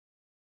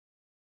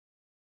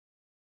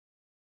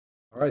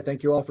All right,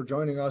 thank you all for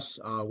joining us.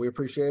 We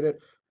appreciate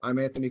it. I'm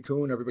Anthony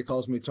Kuhn. Everybody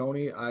calls me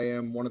Tony. I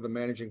am one of the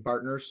managing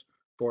partners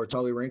for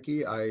Tully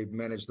Rinckey. I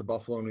manage the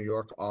Buffalo, New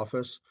York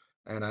office,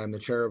 and I am the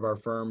chair of our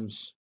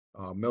firm's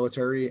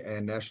military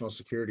and national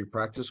security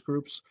practice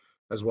groups,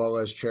 as well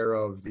as chair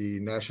of the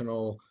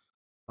National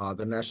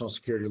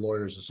Security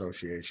Lawyers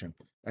Association.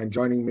 And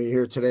joining me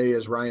here today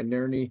is Ryan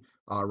Nerney.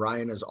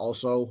 Ryan is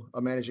also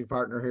a managing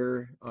partner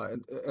here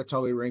at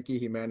Tully Rinckey.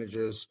 He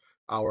manages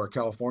our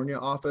California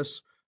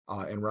office.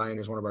 And Ryan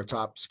is one of our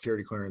top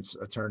security clearance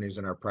attorneys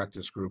in our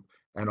practice group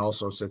and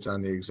also sits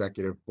on the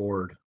executive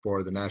board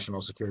for the National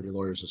Security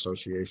Lawyers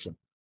Association.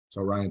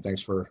 So Ryan,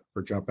 thanks for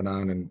jumping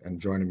on and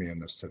joining me in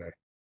this today.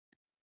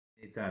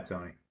 Anytime,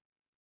 Tony.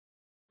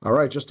 All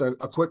right, just a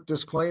quick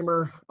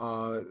disclaimer.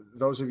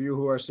 Those of you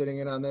who are sitting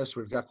in on this,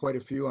 we've got quite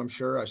a few, I'm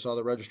sure. I saw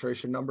the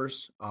registration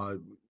numbers.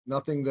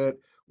 Nothing that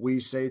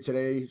we say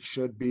today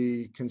should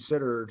be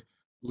considered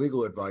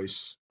legal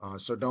advice.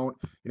 So don't,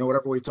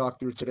 whatever we talk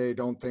through today,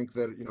 don't think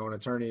that, an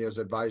attorney has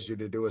advised you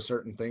to do a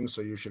certain thing,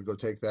 so you should go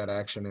take that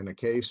action in a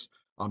case.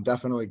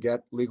 Definitely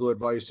get legal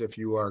advice if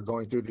you are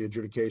going through the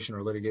adjudication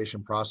or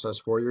litigation process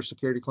for your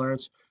security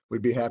clearance.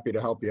 We'd be happy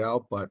to help you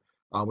out, but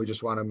we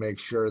just want to make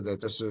sure that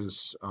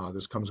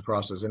this comes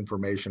across as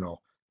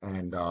informational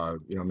and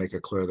make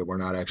it clear that we're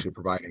not actually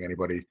providing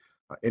anybody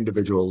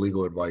individual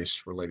legal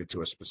advice related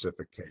to a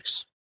specific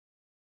case.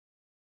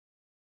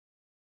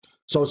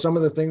 So some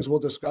of the things we'll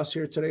discuss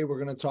here today,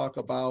 we're going to talk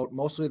about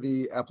mostly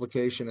the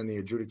application and the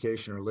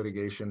adjudication or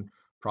litigation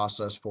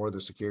process for the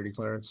security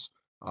clearance.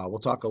 We'll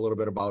talk a little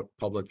bit about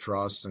public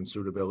trust and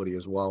suitability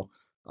as well,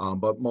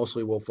 but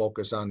mostly we'll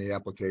focus on the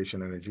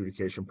application and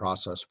adjudication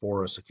process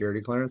for a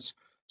security clearance.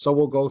 So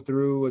we'll go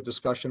through a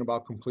discussion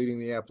about completing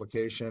the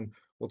application.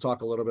 We'll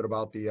talk a little bit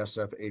about the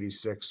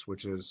SF-86,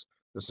 which is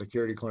the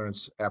security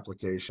clearance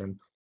application,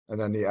 and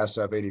then the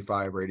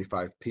SF-85 or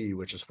 85P,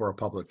 which is for a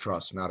public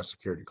trust, not a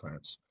security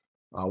clearance.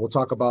 We'll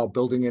talk about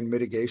building in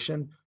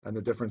mitigation and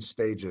the different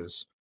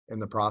stages in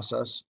the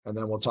process, and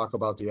then we'll talk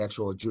about the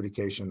actual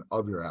adjudication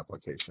of your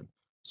application.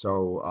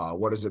 So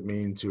what does it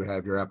mean to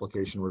have your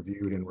application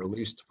reviewed and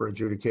released for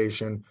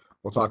adjudication?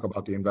 We'll talk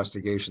about the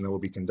investigation that will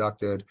be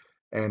conducted,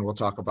 and we'll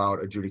talk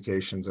about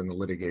adjudications and the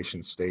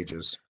litigation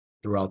stages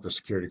throughout the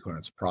security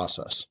clearance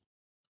process.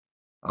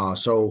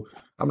 So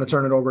I'm going to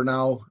turn it over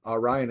now.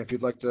 Ryan, if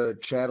you'd like to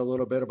chat a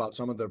little bit about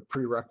some of the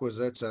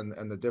prerequisites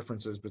and the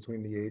differences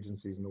between the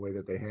agencies and the way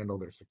that they handle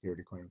their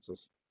security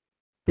clearances.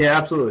 Yeah,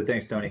 absolutely.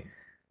 Thanks, Tony.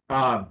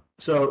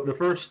 So the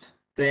first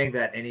thing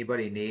that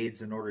anybody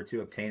needs in order to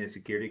obtain a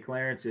security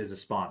clearance is a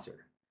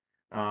sponsor.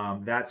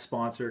 That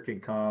sponsor can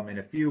come in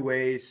a few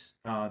ways.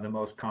 The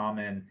most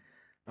common,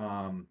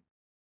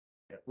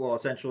 well,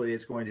 essentially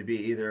it's going to be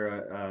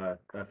either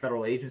a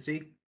federal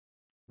agency,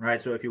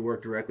 right? So if you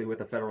work directly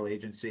with a federal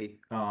agency,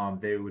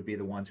 they would be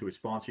the ones who would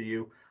sponsor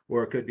you,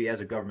 or it could be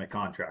as a government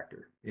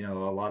contractor. A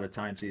lot of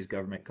times these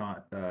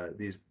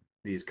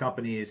these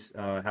companies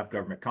have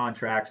government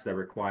contracts that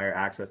require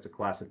access to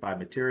classified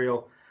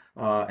material,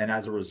 and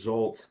as a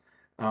result,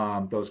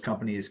 those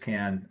companies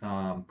can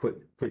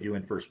put you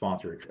in for a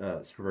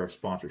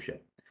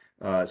sponsorship.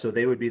 So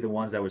they would be the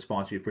ones that would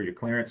sponsor you for your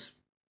clearance.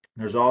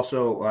 There's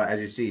also, as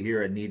you see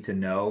here, a need to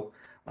know.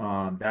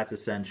 That's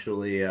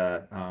essentially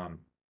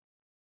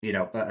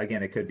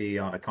again, it could be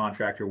on a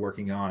contract you're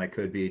working on. It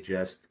could be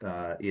just,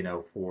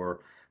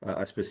 for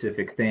a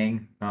specific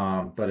thing.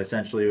 But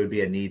essentially, it would be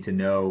a need to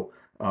know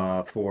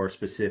for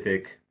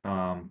specific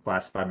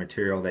classified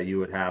material that you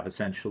would have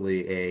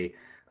essentially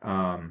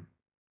I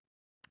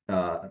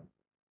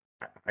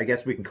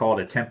guess we can call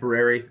it a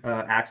temporary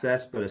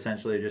access, but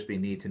essentially it'd just be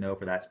need to know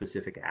for that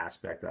specific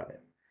aspect of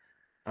it.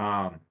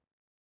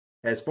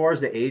 As far as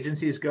the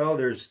agencies go,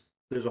 there's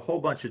a whole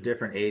bunch of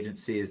different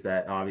agencies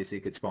that obviously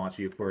could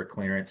sponsor you for a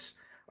clearance.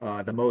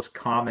 The most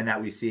common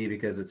that we see,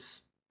 because it's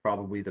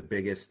probably the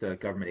biggest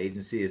government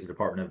agency, is the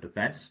Department of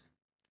Defense.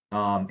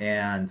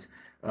 And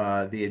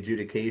the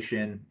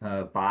adjudication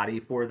body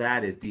for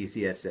that is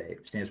DCSA.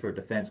 It stands for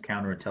Defense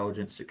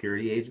Counterintelligence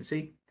Security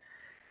Agency.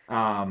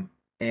 So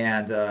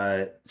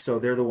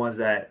they're the ones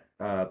that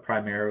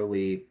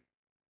primarily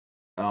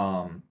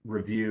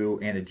review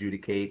and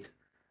adjudicate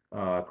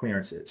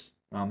clearances.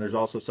 There's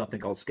also something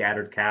called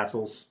scattered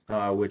castles,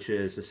 which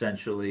is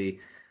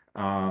essentially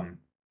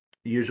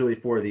usually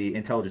for the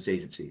intelligence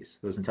agencies.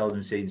 Those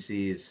intelligence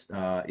agencies,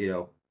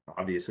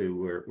 obviously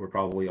we're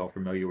probably all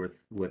familiar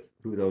with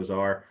who those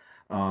are,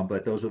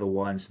 but those are the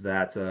ones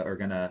that are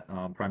going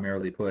to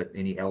primarily put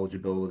any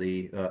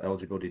eligibility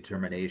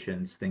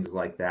determinations, things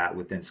like that,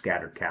 within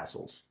scattered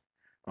castles.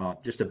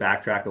 Just to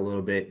backtrack a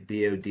little bit,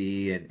 DoD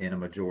and a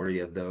majority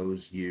of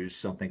those use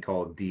something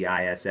called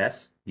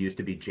DISS. Used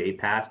to be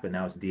JPAS, but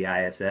now it's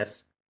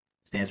DISS.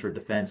 Stands for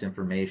Defense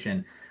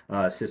Information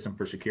System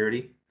for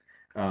Security.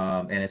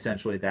 And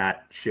essentially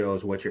that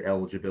shows what your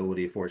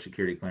eligibility for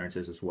security clearance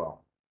is as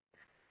well.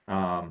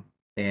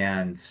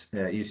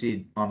 You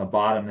see on the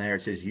bottom there,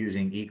 it says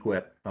using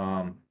EQIP.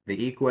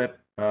 The EQIP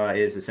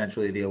is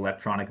essentially the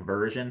electronic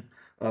version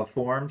of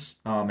forms,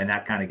 and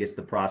that kind of gets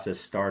the process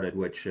started,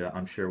 which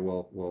I'm sure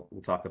we'll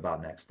talk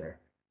about next there.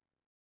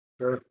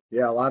 Sure.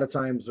 Yeah, a lot of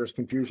times there's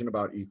confusion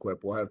about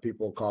EQIP. We'll have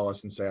people call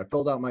us and say, I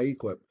filled out my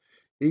EQIP.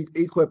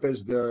 EQIP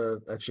is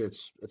actually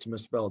it's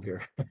misspelled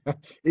here.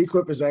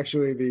 EQIP is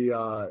actually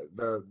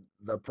the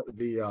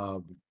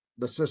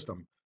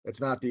system.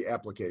 It's not the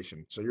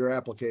application. So your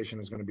application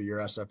is going to be your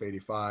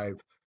SF-85,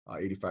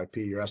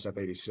 85P, your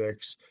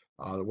SF-86,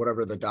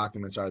 whatever the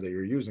documents are that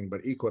you're using.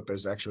 But EQIP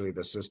is actually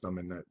the system,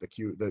 and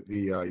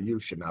the U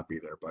should not be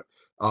there. But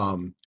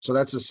so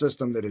that's a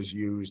system that is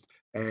used,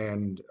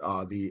 and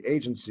the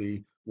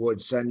agency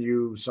would send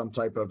you some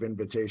type of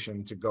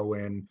invitation to go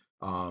in,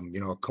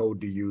 a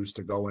code to use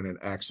to go in and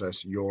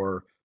access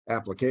your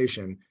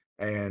application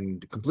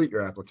and complete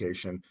your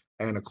application.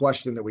 And a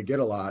question that we get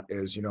a lot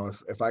is,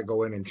 if I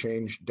go in and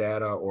change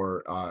data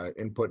or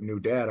input new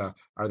data,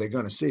 are they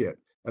going to see it?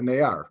 And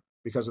they are,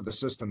 because of the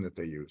system that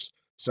they use.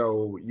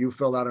 So you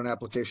filled out an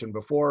application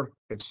before,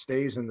 it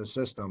stays in the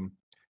system.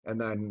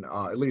 And then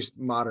at least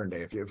modern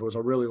day, if it was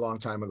a really long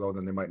time ago,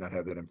 then they might not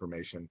have that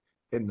information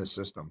in the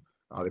system.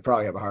 They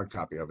probably have a hard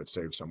copy of it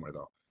saved somewhere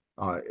though.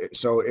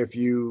 So if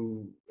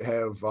you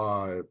have,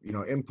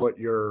 input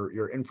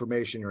your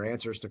information, your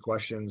answers to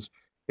questions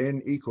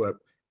in EQIP,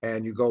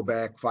 and you go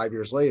back 5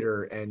 years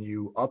later and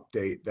you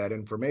update that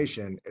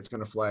information, it's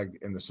going to flag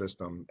in the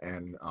system.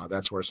 And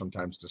that's where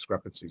sometimes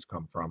discrepancies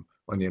come from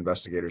when the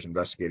investigator's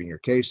investigating your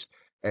case,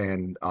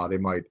 and they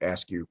might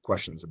ask you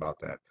questions about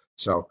that.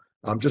 So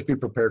just be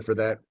prepared for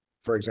that.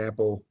 For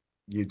example,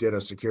 you did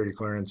a security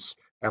clearance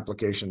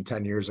application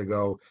 10 years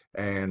ago,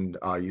 and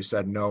you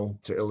said no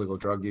to illegal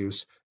drug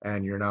use,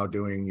 and you're now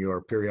doing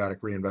your periodic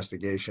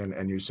reinvestigation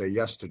and you say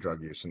yes to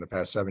drug use in the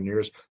past 7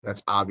 years,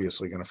 that's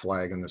obviously going to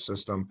flag in the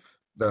system.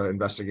 The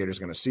investigator is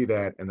going to see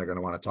that, and they're going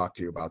to want to talk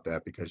to you about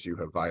that because you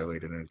have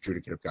violated an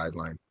adjudicative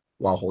guideline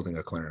while holding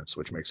a clearance,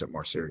 which makes it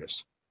more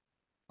serious.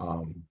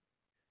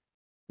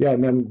 Yeah,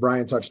 and then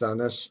Brian touched on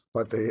this,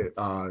 but the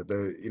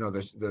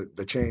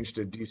change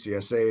to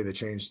DCSA, the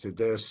change to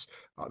DIS,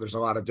 there's a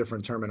lot of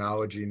different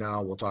terminology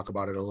now. We'll talk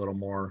about it a little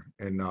more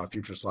in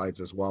future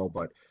slides as well.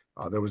 But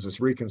there was this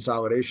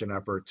reconsolidation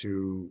effort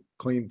to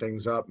clean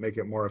things up, make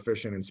it more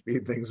efficient, and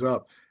speed things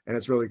up, and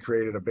it's really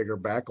created a bigger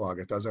backlog.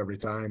 It does every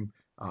time.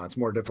 It's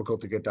more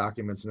difficult to get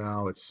documents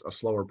now. It's a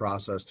slower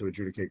process to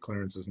adjudicate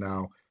clearances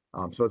now,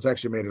 so it's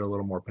actually made it a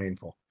little more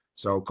painful.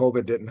 So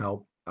COVID didn't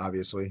help,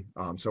 obviously.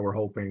 So we're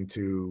hoping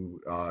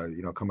to,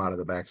 come out of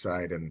the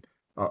backside and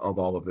of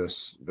all of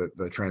this,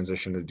 the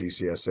transition to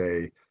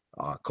DCSA,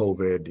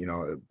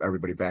 COVID,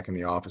 everybody back in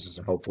the offices,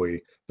 and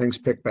hopefully things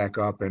pick back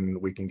up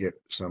and we can get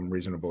some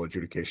reasonable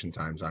adjudication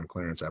times on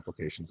clearance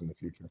applications in the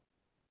future.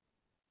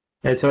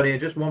 Hey, Tony, and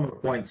just one more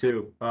point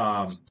too,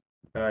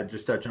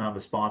 just touching on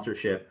the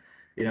sponsorship.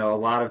 A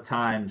lot of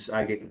times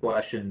I get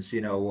questions,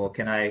 well,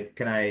 can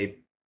I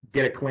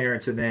get a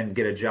clearance and then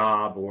get a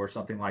job or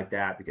something like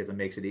that, because it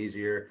makes it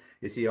easier.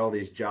 You see all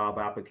these job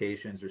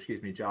applications, or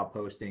job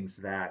postings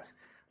that,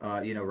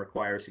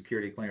 require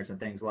security clearance and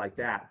things like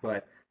that.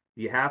 But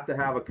you have to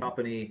have a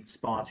company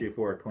sponsor you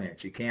for a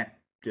clearance. You can't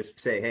just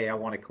say, hey, I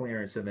want a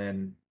clearance, and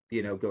then,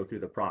 go through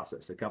the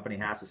process. The company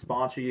has to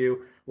sponsor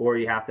you, or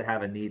you have to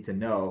have a need to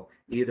know.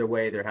 Either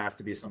way, there has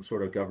to be some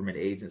sort of government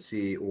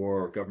agency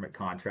or government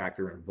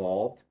contractor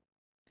involved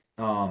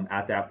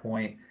at that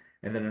point.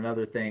 And then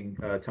another thing,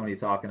 Tony,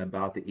 talking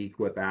about the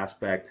EQIP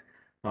aspect,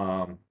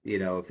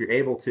 if you're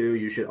able to,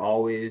 you should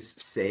always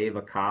save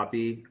a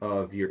copy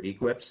of your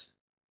EQIPs,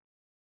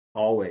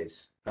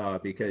 always,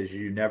 because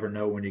you never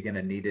know when you're going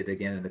to need it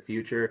again in the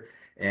future.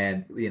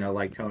 And,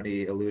 like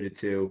Tony alluded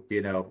to,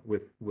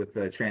 with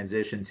the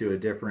transition to a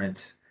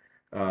different,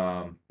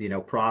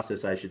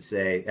 process, I should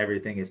say,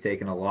 everything is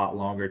taking a lot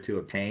longer to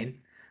obtain.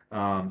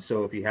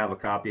 So if you have a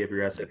copy of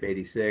your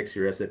SF-86,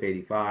 your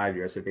SF-85,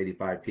 your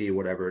SF-85P,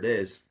 whatever it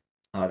is,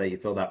 that you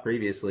filled out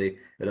previously,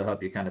 it'll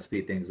help you kind of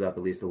speed things up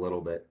at least a little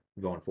bit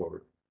going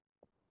forward.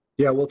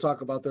 Yeah, we'll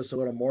talk about this a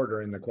little more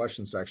during the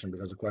question section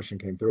because a question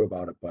came through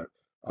about it. But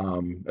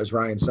as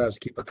Ryan says,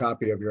 keep a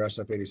copy of your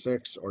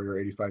SF-86 or your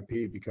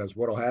 85P, because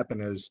what'll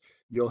happen is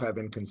you'll have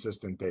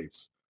inconsistent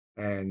dates.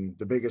 And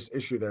the biggest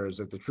issue there is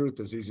that the truth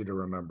is easy to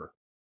remember.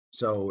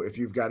 So if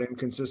you've got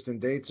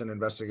inconsistent dates, an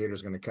investigator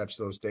is going to catch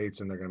those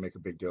dates and they're going to make a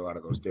big deal out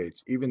of those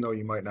dates, even though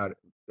you might not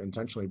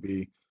intentionally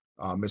be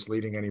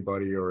misleading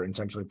anybody or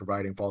intentionally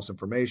providing false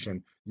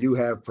information. You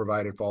have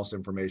provided false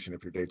information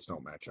if your dates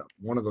don't match up.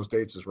 One of those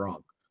dates is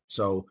wrong.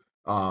 So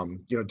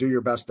do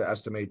your best to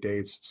estimate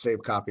dates,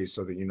 save copies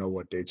so that you know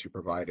what dates you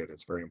provided.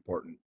 It's very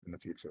important in the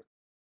future.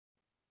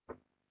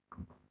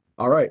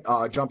 All right,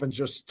 jumping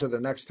just to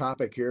the next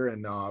topic here.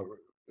 And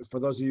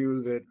for those of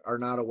you that are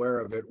not aware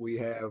of it, we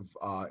have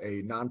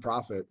a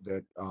nonprofit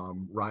that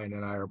Ryan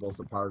and I are both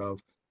a part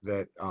of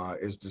that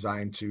is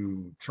designed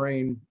to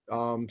train,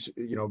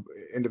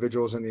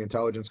 individuals in the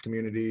intelligence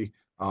community,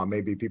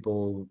 maybe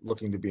people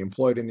looking to be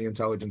employed in the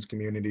intelligence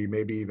community,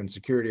 maybe even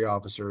security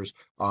officers.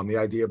 The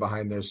idea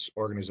behind this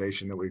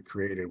organization that we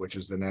created, which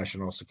is the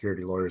National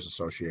Security Lawyers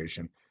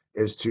Association,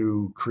 is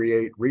to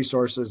create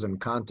resources and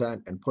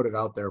content and put it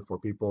out there for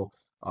people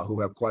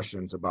who have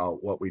questions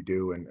about what we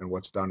do and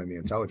what's done in the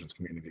intelligence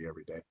community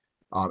every day.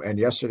 And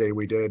yesterday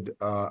we did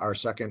our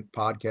second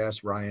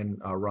podcast. Ryan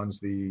runs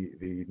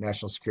the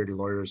National Security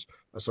Lawyers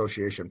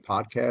Association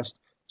podcast.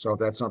 So if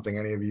that's something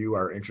any of you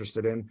are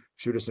interested in,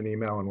 shoot us an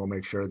email and we'll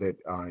make sure that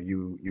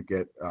you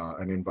get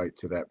an invite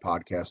to that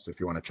podcast if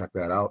you want to check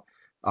that out.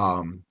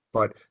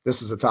 But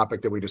this is a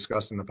topic that we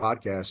discussed in the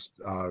podcast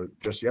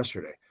just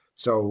yesterday.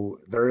 So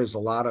there is a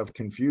lot of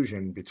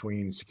confusion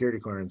between security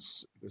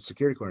clearances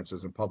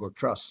and public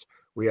trusts.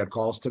 We had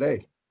calls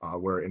today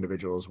where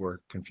individuals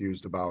were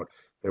confused about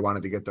they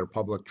wanted to get their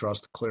public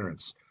trust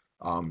clearance.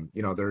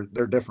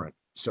 They're different.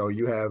 So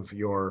you have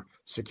your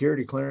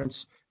security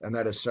clearance, and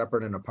that is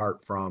separate and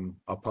apart from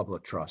a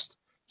public trust.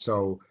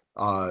 So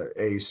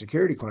a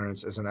security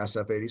clearance is an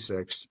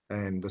SF-86,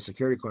 and the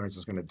security clearance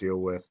is going to deal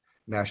with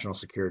national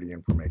security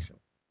information.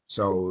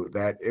 So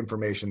that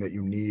information that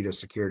you need a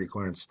security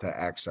clearance to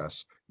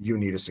access, you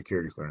need a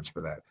security clearance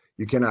for that.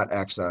 You cannot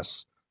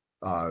access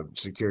national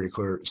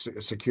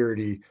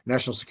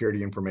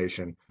security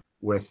information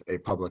with a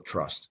public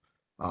trust.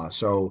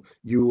 So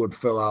you would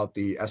fill out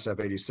the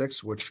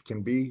SF-86, which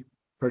can be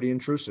pretty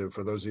intrusive.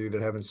 For those of you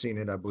that haven't seen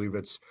it, I believe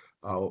it's,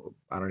 I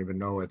don't even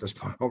know at this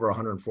point, over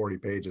 140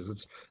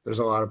 pages. There's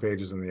a lot of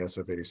pages in the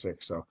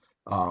SF-86. So,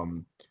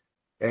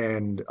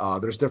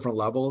 there's different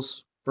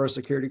levels for a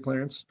security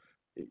clearance.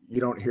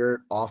 You don't hear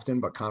it often,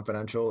 but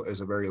confidential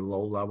is a very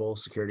low level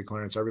security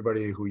clearance.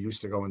 Everybody who used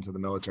to go into the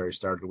military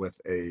start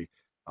with a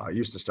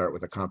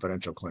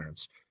confidential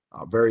clearance.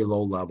 Very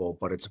low level,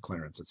 but it's a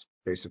clearance. It's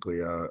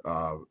basically a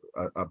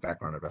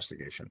background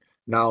investigation.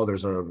 Now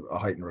there's a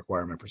heightened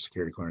requirement for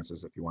security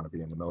clearances if you want to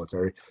be in the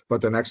military.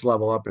 But the next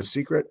level up is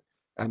secret,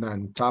 and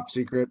then top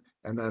secret,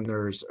 and then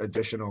there's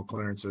additional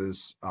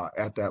clearances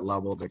at that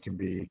level that can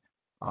be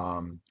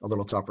a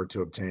little tougher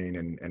to obtain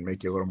and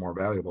make you a little more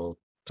valuable.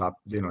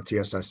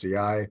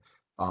 TSSCI,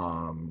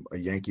 a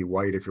Yankee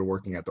White if you're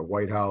working at the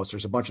White House.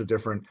 There's a bunch of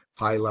different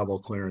high-level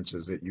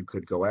clearances that you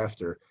could go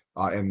after.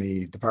 And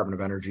the Department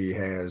of Energy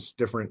has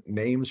different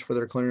names for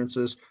their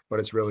clearances, but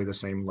it's really the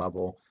same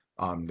level.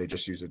 They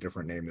just use a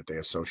different name that they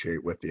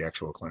associate with the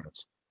actual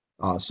clearance.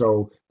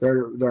 So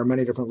there are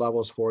many different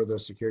levels for the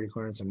security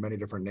clearance and many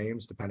different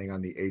names depending on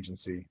the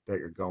agency that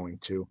you're going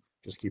to.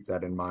 Just keep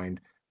that in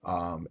mind.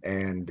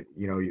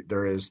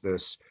 There is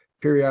this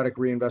periodic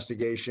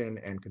reinvestigation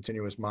and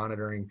continuous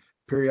monitoring.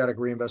 Periodic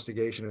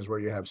reinvestigation is where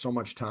you have so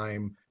much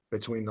time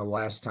between the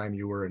last time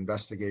you were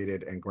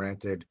investigated and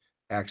granted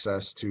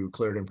access to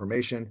cleared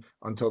information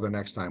until the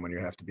next time when you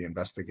have to be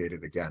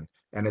investigated again.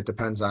 And it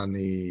depends on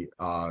the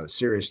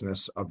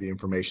seriousness of the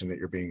information that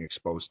you're being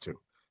exposed to.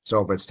 So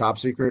if it's top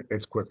secret,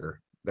 it's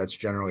quicker. That's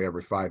generally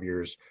every 5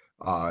 years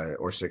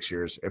or 6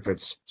 years. If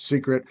it's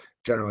secret,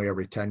 generally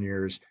every 10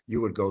 years,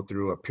 you would go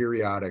through a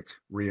periodic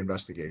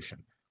reinvestigation.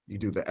 You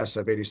do the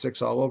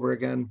SF-86 all over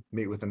again,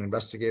 meet with an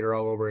investigator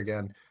all over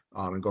again,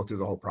 and go through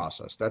the whole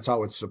process. That's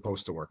how it's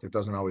supposed to work. It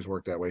doesn't always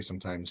work that way.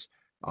 Sometimes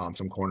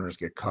some corners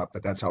get cut,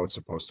 but that's how it's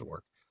supposed to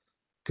work.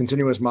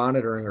 Continuous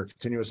monitoring or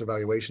continuous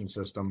evaluation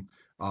system,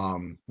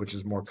 which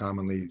is more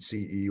commonly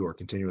CE or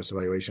continuous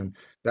evaluation,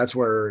 that's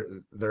where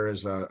there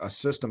is a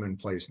system in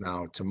place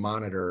now to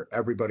monitor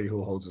everybody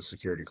who holds a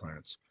security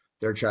clearance.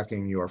 They're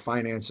checking your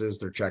finances,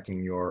 they're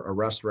checking your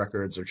arrest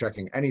records, they're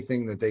checking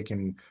anything that they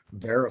can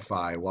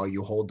verify while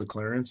you hold the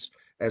clearance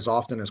as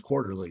often as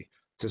quarterly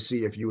to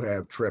see if you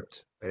have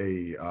tripped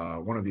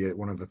one of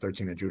the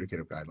 13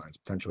 adjudicative guidelines,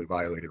 potentially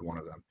violated one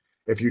of them.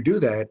 If you do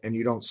that and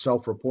you don't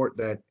self-report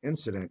that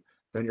incident,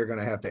 then you're going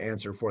to have to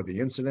answer for the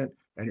incident,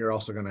 and you're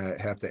also going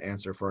to have to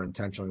answer for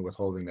intentionally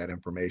withholding that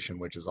information,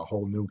 which is a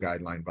whole new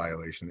guideline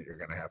violation that you're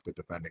going to have to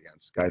defend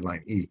against,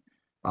 guideline E.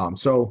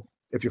 So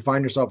if you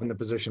find yourself in the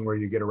position where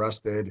you get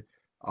arrested,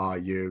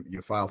 you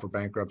file for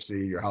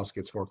bankruptcy, your house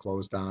gets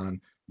foreclosed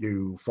on,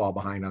 you fall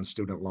behind on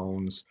student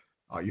loans,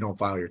 you don't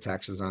file your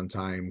taxes on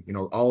time,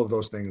 all of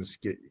those things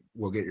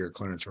will get your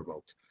clearance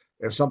revoked.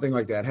 If something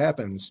like that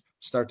happens,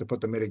 start to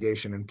put the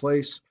mitigation in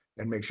place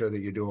and make sure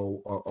that you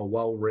do a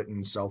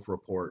well-written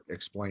self-report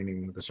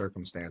explaining the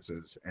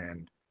circumstances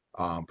and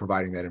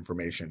providing that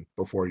information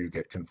before you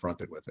get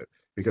confronted with it.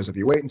 Because if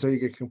you wait until you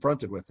get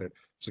confronted with it,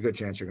 it's a good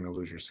chance you're going to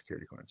lose your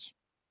security clearance.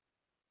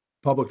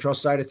 Public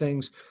trust side of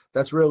things,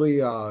 that's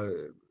really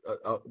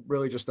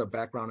really just a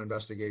background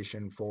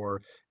investigation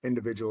for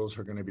individuals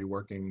who are going to be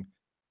working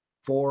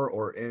for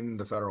or in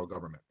the federal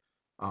government.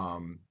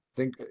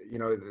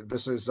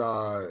 This is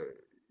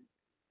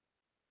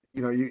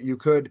you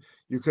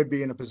could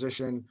be in a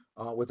position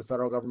with the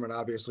federal government,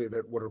 obviously,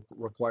 that would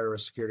require a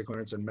security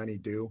clearance, and many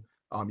do.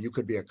 You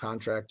could be a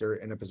contractor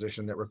in a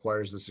position that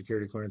requires the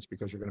security clearance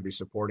because you're going to be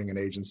supporting an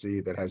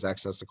agency that has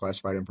access to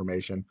classified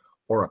information,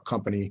 or a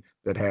company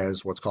that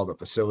has what's called a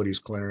facilities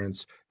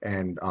clearance,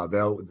 and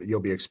you'll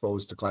be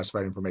exposed to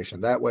classified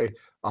information that way.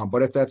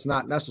 But if that's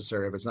not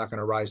necessary, if it's not going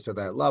to rise to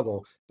that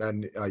level,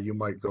 then you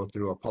might go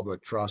through a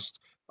public trust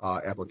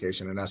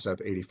application, an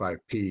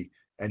SF-85P,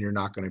 and you're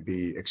not going to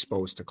be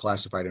exposed to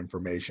classified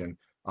information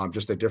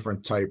just a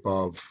different type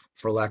of,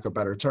 for lack of a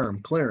better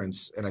term,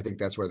 clearance. And I think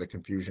that's where the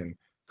confusion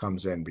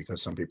comes in,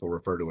 because some people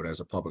refer to it as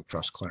a public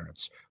trust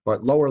clearance.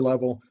 But lower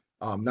level,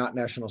 not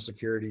national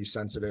security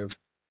sensitive,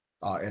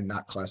 and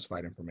not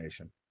classified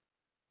information.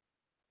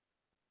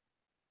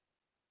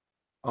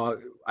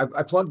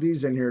 I plugged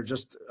these in here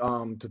just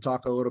to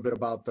talk a little bit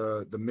about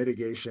the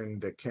mitigation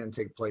that can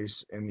take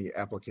place in the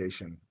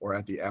application or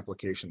at the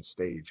application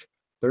stage.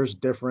 There's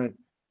different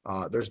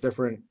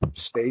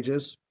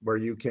stages where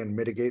you can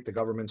mitigate the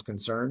government's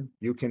concern.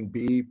 You can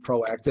be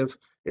proactive.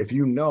 If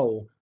you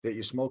know that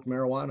you smoked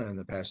marijuana in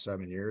the past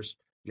 7 years,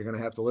 you're going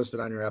to have to list it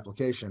on your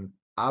application.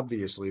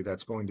 Obviously,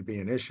 that's going to be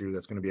an issue.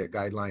 That's going to be a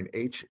guideline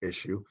H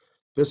issue.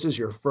 This is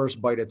your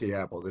first bite at the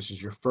apple. This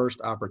is your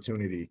first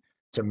opportunity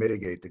to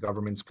mitigate the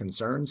government's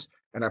concerns.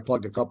 And I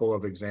plugged a couple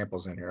of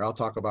examples in here. I'll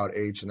talk about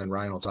H, and then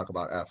Ryan will talk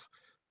about F.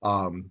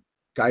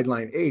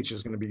 Guideline H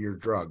is going to be your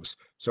drugs.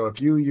 So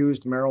if you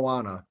used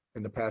marijuana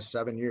in the past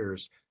 7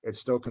 years, it's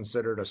still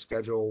considered a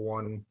Schedule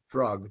I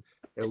drug,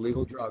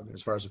 illegal drug,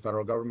 as far as the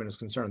federal government is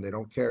concerned. They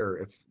don't care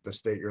if the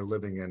state you're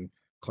living in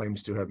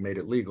claims to have made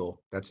it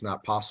legal. That's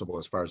not possible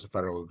as far as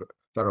the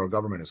federal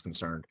government is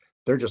concerned.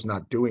 They're just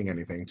not doing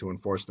anything to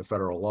enforce the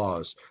federal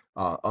laws.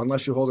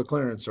 Unless you hold a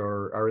clearance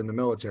or are in the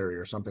military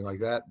or something like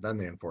that, then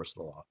they enforce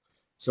the law.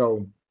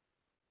 So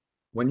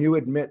when you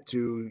admit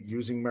to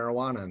using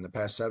marijuana in the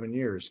past 7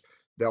 years,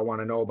 they'll want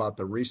to know about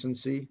the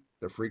recency,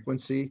 the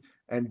frequency,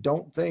 and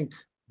don't think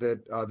that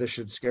this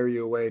should scare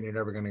you away and you're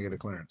never going to get a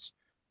clearance.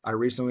 I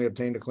recently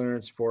obtained a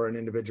clearance for an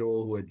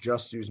individual who had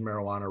just used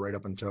marijuana right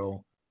up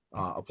until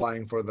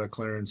applying for the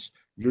clearance,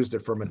 used it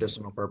for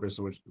medicinal purpose,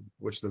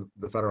 which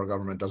the federal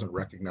government doesn't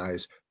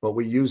recognize, but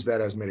we use that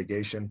as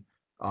mitigation,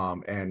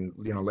 and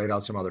laid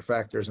out some other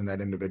factors, and that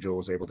individual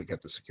was able to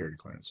get the security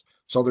clearance.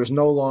 So there's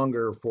no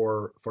longer,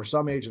 for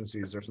some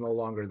agencies, there's no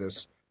longer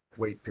this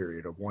wait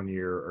period of 1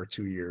 year or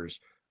 2 years.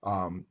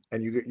 And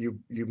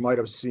you might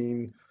have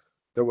seen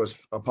there was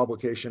a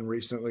publication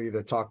recently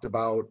that talked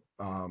about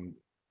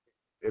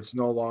it's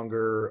no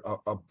longer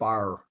a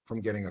bar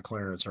from getting a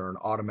clearance or an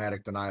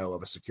automatic denial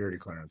of a security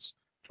clearance.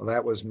 Well,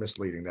 that was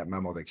misleading, that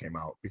memo that came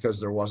out, because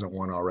there wasn't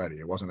one already.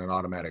 It wasn't an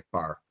automatic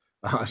bar.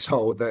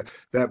 So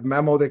that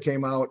memo that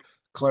came out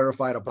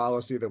clarified a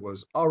policy that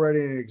was already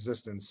in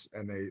existence,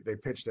 and they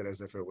pitched it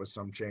as if it was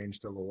some change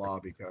to the law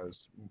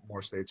because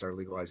more states are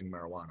legalizing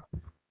marijuana.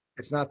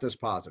 It's not this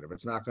positive.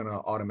 It's not going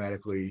to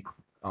automatically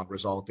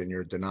result in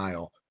your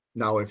denial.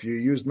 Now, if you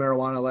used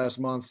marijuana last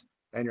month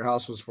and your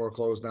house was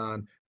foreclosed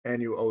on, and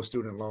you owe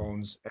student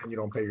loans and you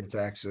don't pay your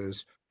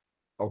taxes,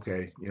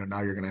 okay,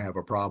 now you're going to have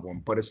a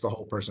problem. But it's the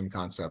whole person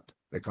concept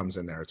that comes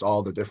in there. It's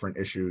all the different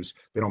issues.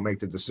 They don't make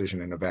the decision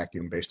in a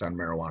vacuum based on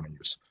marijuana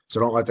use. So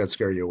don't let that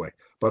scare you away.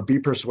 But be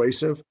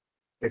persuasive,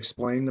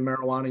 explain the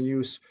marijuana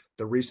use,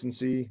 the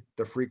recency,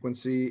 the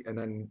frequency, and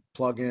then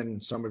plug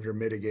in some of your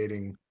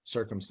mitigating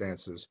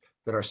circumstances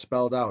that are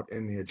spelled out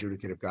in the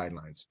adjudicative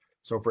guidelines.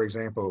 So for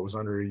example, it was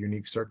under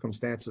unique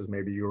circumstances.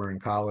 Maybe you were in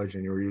college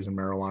and you were using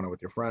marijuana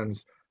with your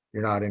friends.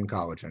 You're not in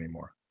college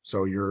anymore.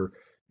 So you're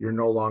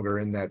no longer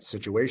in that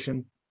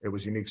situation. It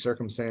was unique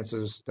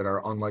circumstances that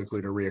are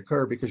unlikely to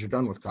reoccur because you're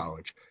done with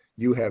college.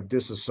 You have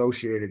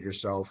disassociated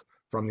yourself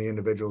from the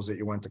individuals that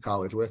you went to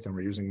college with and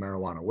were using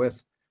marijuana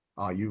with.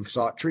 You've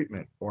sought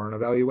treatment or an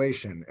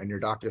evaluation, and your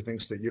doctor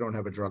thinks that you don't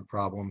have a drug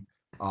problem.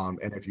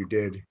 And if you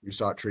did, you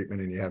sought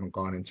treatment and you haven't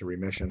gone into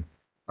remission,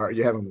 or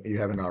you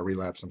haven't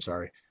relapsed. I'm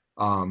sorry.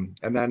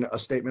 And then a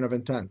statement of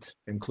intent.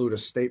 Include a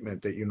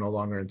statement that you no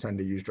longer intend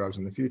to use drugs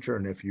in the future.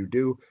 And if you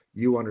do,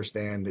 you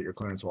understand that your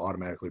clearance will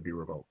automatically be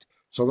revoked.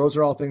 So those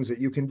are all things that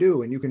you can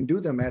do, and you can do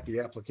them at the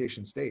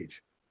application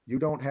stage. You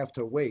don't have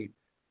to wait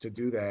to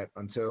do that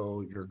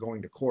until you're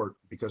going to court,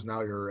 because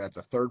now you're at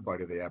the third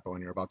bite of the apple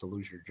and you're about to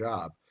lose your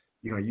job.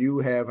 You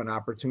have an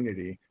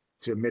opportunity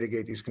to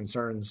mitigate these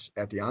concerns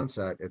at the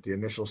onset, at the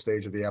initial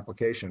stage of the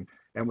application.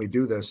 And we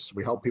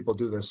help people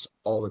do this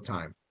all the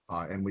time.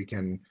 And we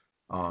can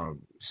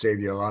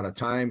save you a lot of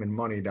time and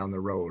money down the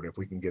road if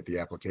we can get the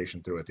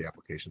application through at the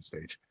application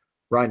stage.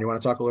 Ryan, you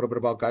want to talk a little bit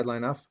about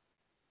Guideline F?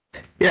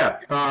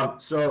 Yeah,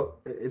 so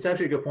it's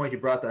actually a good point you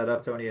brought that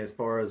up, Tony, as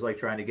far as like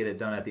trying to get it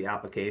done at the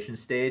application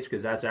stage,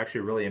 because that's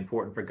actually really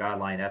important for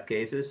Guideline F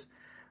cases.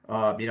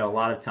 A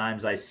lot of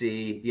times I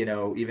see,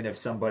 even if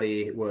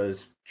somebody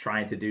was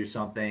trying to do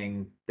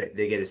something,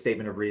 they get a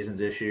statement of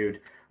reasons issued,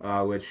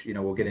 which,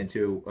 we'll get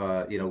into,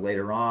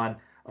 later on,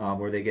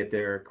 where they get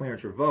their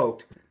clearance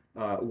revoked.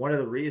 One of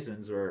the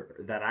reasons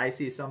that I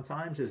see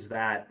sometimes is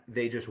that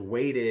they just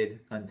waited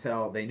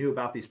until they knew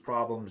about these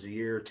problems a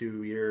year,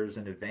 2 years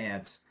in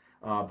advance,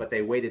 but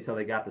they waited till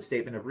they got the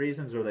statement of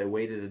reasons, or they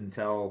waited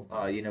until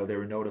they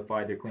were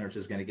notified their clearance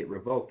is going to get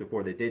revoked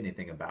before they did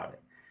anything about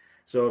it.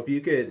 So if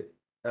you could,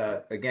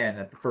 again,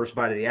 at the first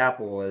bite of the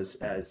apple,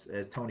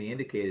 as Tony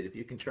indicated, if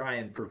you can try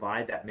and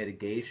provide that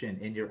mitigation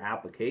in your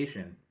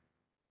application,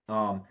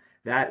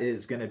 that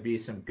is going to be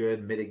some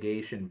good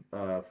mitigation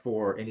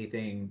for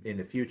anything in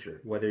the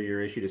future, whether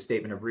you're issued a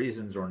statement of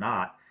reasons or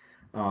not.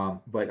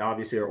 But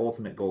obviously, our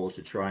ultimate goal is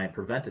to try and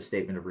prevent a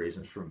statement of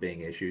reasons from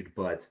being issued.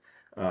 But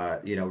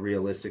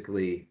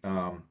realistically,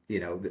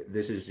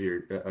 this is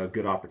a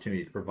good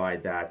opportunity to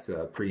provide that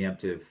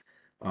preemptive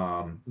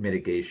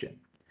mitigation.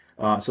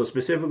 So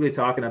specifically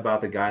talking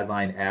about the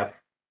guideline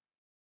F,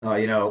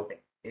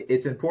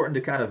 it's important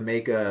to kind of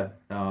make a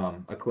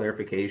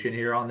clarification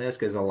here on this,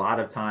 because a lot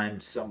of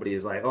times somebody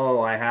is like,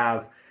 oh, I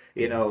have,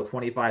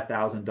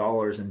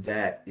 $25,000 in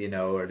debt,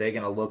 are they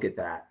going to look at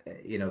that?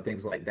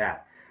 Things like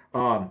that.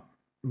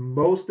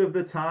 Most of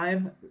the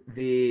time,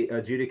 the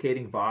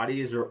adjudicating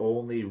bodies are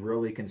only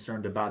really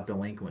concerned about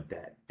delinquent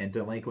debt, and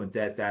delinquent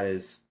debt that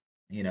is,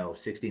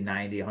 60,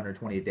 90,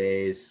 120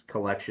 days,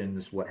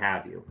 collections, what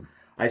have you.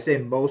 I say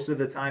most of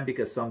the time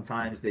because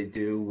sometimes they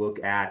do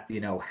look at,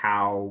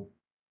 how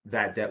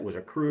that debt was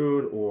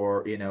accrued,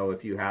 or,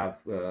 if you have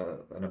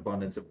an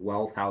abundance of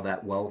wealth, how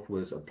that wealth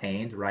was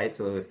obtained, right?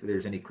 So if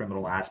there's any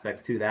criminal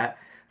aspects to that,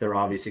 they're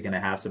obviously going to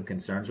have some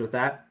concerns with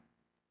that.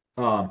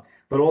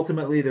 But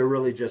ultimately, they're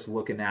really just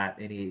looking at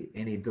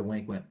any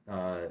delinquent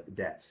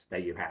debts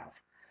that you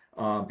have.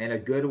 And a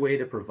good way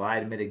to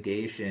provide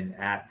mitigation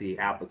at the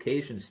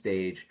application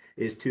stage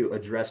is to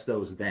address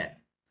those then,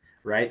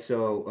 right?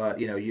 So,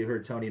 you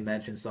heard Tony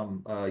mention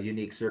some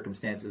unique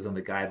circumstances on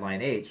the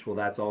guideline H. Well,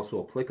 that's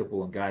also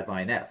applicable in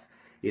guideline F.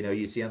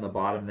 You see on the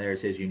bottom there, it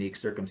says unique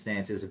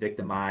circumstances,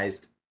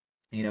 victimized,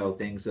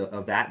 things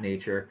of that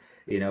nature.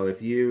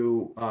 If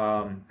you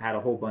had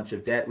a whole bunch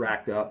of debt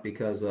racked up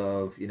because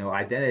of,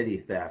 identity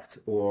theft,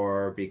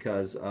 or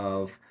because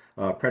of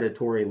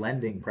predatory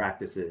lending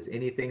practices,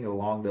 anything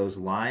along those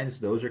lines,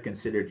 those are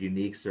considered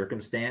unique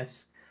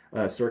circumstances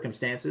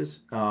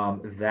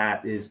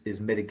that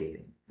is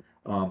mitigating.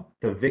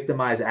 The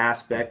victimized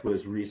aspect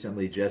was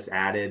recently just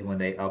added when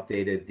they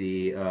updated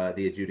the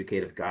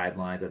adjudicative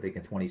guidelines, I think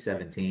in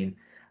 2017.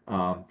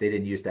 They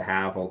didn't used to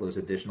have all those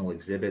additional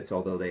exhibits,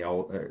 although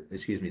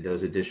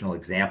those additional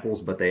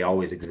examples, but they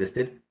always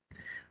existed.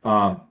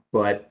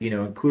 But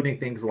including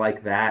things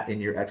like that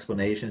in your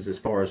explanations as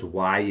far as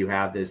why you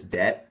have this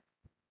debt,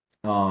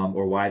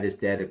 or why this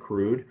debt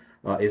accrued,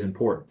 is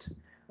important.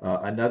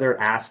 Another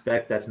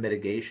aspect that's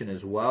mitigation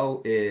as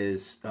well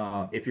is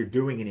if you're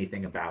doing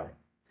anything about it.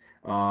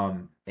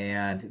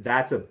 And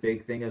that's a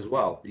big thing as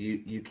well.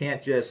 You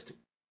can't just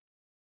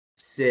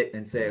sit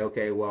and say,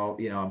 okay, well,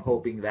 I'm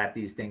hoping that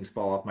these things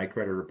fall off my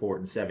credit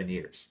report in 7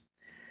 years.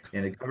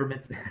 In the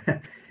government's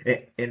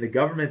in the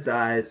government's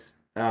eyes,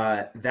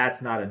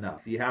 that's not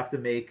enough. You have to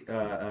make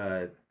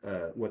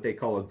what they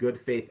call a good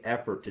faith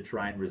effort to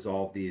try and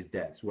resolve these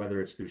debts,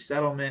 whether it's through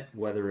settlement,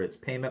 whether it's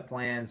payment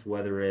plans,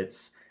 whether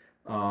it's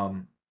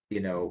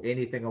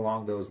anything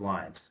along those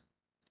lines.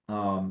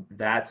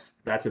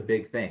 That's a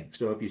big thing.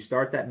 So if you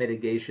start that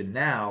mitigation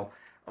now,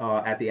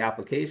 at the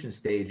application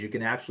stage, you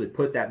can actually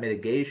put that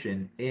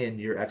mitigation in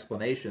your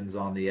explanations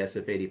on the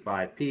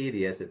SF85P,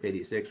 the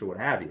SF86, or what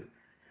have you.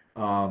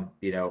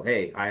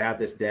 Hey, I have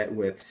this debt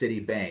with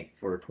Citibank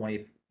for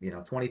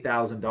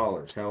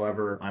 $20,000.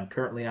 However, I'm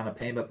currently on a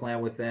payment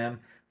plan with them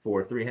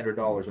for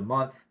 $300 a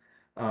month.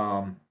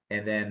 And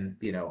then,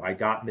 I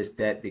got this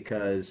debt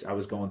because I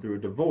was going through a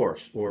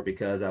divorce, or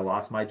because I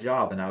lost my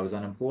job and I was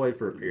unemployed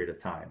for a period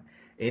of time.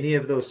 Any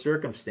of those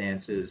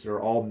circumstances are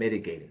all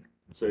mitigating.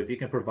 So if you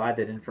can provide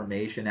that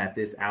information at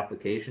this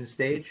application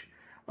stage,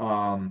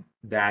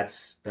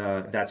 that's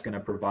going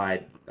to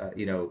provide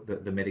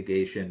the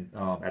mitigation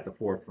at the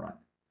forefront.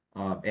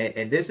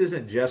 And this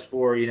isn't just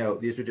for,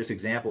 these are just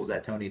examples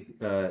that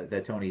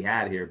Tony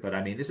had here, but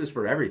I mean, this is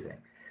for everything.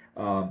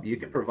 You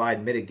can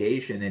provide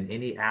mitigation in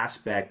any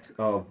aspect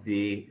of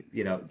Tony said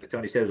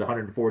it was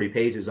 140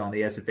 pages on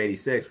the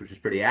SF86, which is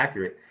pretty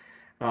accurate.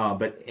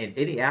 But in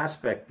any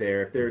aspect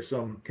there, if there's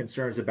some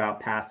concerns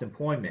about past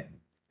employment,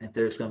 if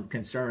there's some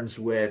concerns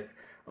with,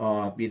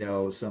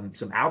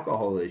 some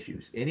alcohol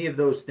issues, any of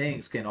those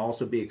things can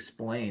also be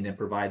explained and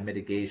provide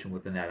mitigation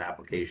within that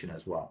application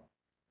as well.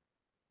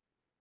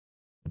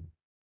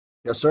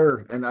 Yes,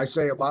 sir. And I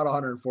say about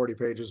 140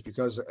 pages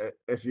because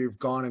if you've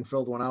gone and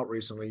filled one out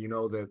recently, you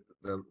know that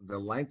the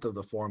length of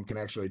the form can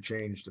actually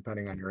change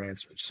depending on your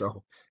answers.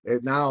 So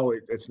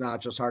it's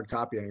not just hard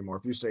copy anymore.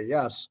 If you say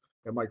yes,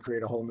 it might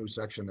create a whole new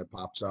section that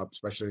pops up,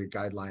 especially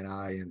guideline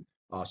I and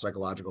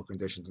psychological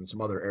conditions and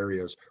some other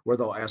areas where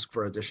they'll ask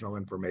for additional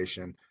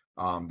information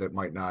that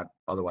might not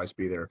otherwise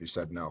be there if you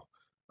said no.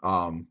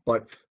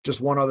 But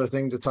just one other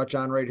thing to touch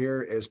on right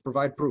here is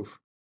provide proof.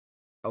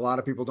 A lot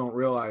of people don't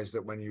realize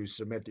that when you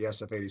submit the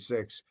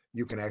SF86,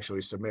 you can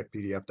actually submit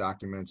PDF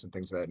documents and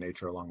things of that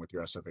nature along with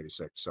your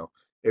SF86. So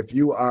if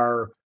you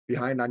are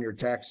behind on your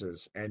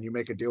taxes and you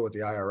make a deal with the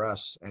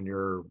IRS and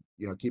you're,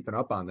 keeping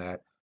up on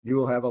that, you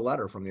will have a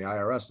letter from the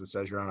IRS that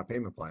says you're on a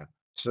payment plan.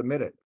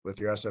 Submit it with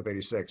your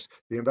SF86.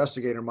 The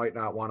investigator might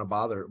not want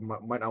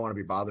to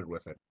be bothered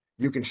with it.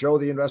 You can show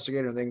the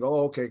investigator and then go,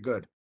 oh, okay,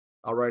 good.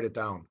 I'll write it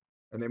down.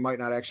 And they might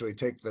not actually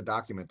take the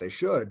document. They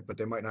should, but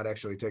they might not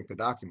actually take the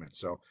document.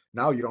 So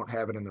now you don't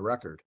have it in the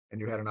record,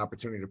 and you had an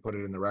opportunity to put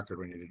it in the record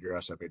when you did your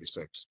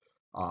SF86.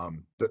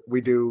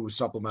 We do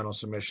supplemental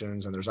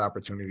submissions, and there's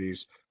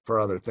opportunities for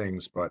other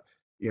things, but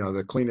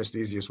the cleanest,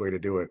 easiest way to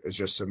do it is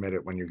just submit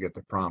it when you get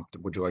the prompt.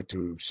 Would you like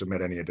to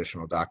submit any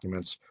additional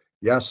documents?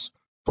 Yes,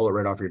 pull it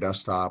right off your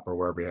desktop or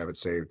wherever you have it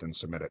saved and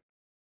submit it.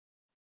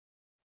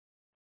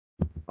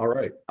 All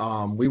right,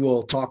 we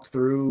will talk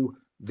through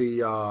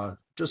the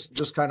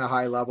just kind of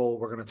high level.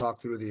 We're going to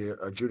talk through the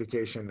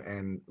adjudication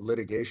and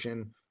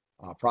litigation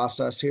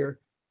process here,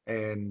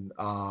 and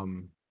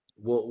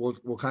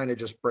we'll kind of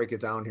just break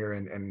it down here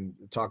and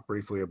talk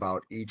briefly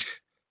about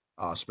each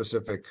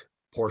specific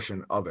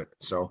portion of it.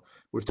 So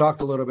we've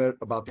talked a little bit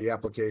about the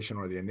application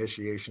or the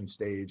initiation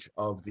stage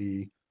of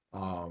the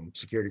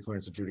security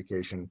clearance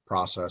adjudication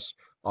process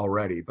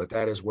already, but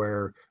that is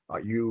where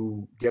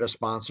you get a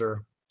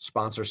sponsor.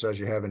 Sponsor says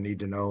you have a need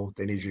to know.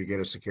 They need you to get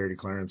a security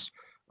clearance.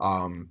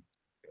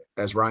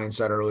 As Ryan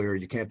said earlier,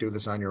 you can't do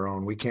this on your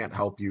own. We can't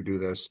help you do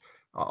this.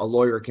 A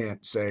lawyer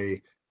can't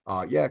say,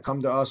 yeah,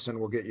 come to us and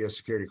we'll get you a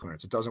security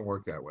clearance. It doesn't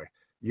work that way.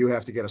 You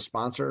have to get a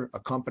sponsor. A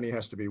company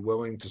has to be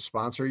willing to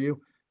sponsor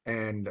you,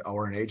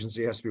 or an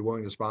agency has to be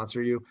willing to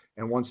sponsor you.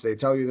 And once they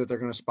tell you that they're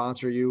going to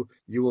sponsor you,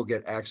 you will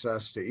get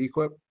access to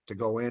eQuip to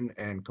go in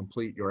and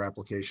complete your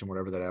application,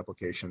 whatever that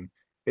application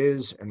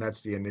is. And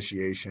that's the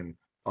initiation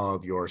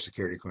of your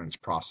security clearance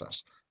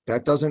process.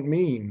 That doesn't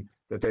mean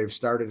that they've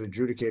started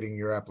adjudicating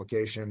your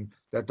application.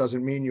 That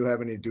doesn't mean you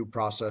have any due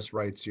process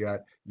rights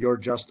yet. You're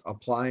just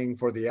applying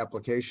for the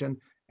application.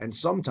 And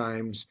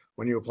sometimes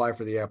when you apply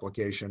for the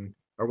application,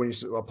 or when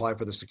you apply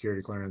for the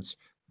security clearance,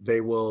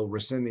 they will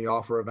rescind the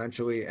offer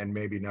eventually and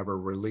maybe never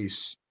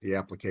release the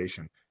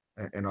application.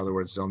 In other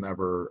words, they'll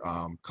never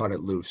cut it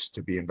loose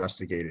to be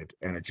investigated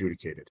and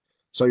adjudicated.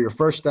 So your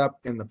first step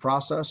in the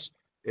process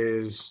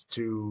is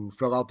to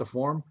fill out the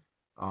form.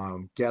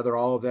 Gather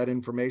all of that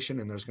information,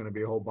 and there's going to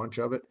be a whole bunch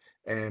of it,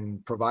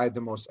 and provide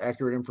the most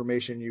accurate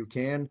information you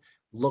can.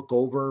 Look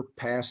over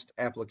past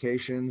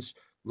applications.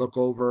 Look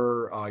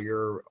over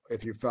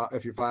if you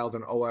filed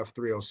an OF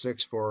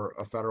 306 for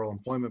a federal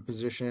employment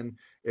position,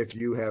 if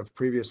you have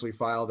previously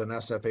filed an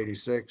SF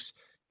 86,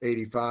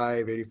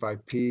 85,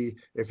 85P,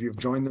 if you've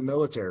joined the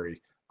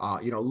military.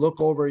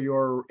 Look over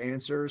your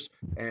answers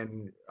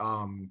and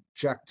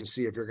check to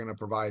see if you're going to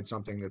provide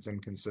something that's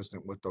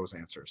inconsistent with those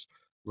answers.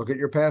 Look at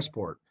your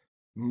passport.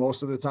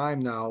 Most of the time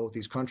now,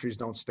 these countries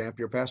don't stamp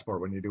your passport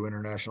when you do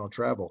international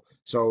travel.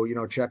 So,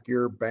 check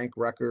your bank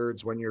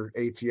records when your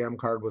ATM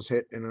card was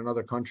hit in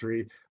another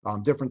country,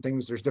 different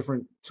things. There's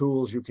different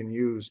tools you can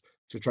use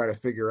to try to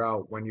figure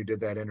out when you did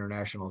that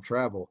international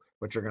travel,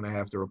 but you're going to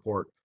have to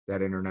report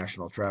that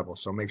international travel.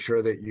 So make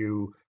sure that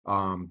you,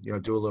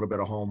 do a little bit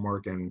of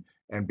homework and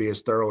be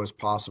as thorough as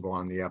possible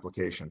on the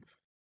application.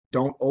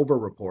 Don't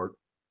over-report.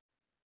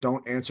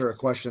 Don't answer a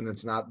question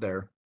that's not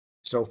there.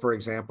 So, for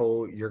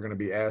example, you're going to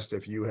be asked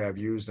if you have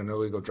used an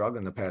illegal drug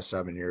in the past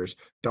 7 years.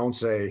 Don't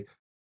say,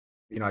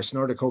 I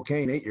snorted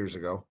cocaine 8 years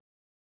ago.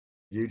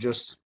 You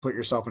just put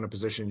yourself in a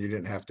position you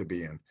didn't have to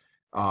be in.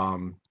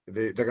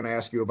 They're going to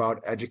ask you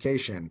about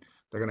education.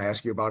 They're going to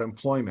ask you about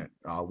employment,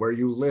 where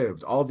you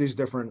lived, all of these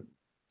different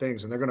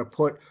things. And they're going to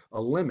put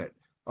a limit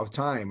of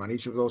time on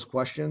each of those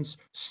questions.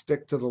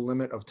 Stick to the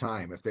limit of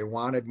time. If they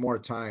wanted more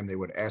time, they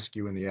would ask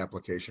you in the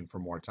application for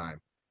more time.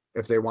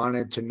 If they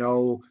wanted to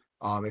know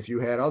if you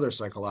had other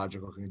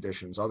psychological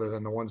conditions other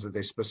than the ones that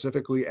they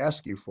specifically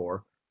ask you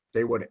for,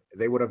 they would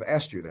have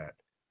asked you that.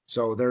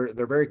 So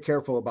they're very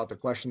careful about the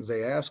questions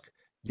they ask.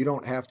 You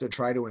don't have to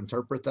try to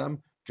interpret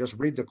them. Just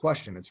read the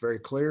question. It's very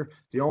clear.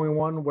 The only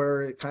one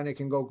where it kind of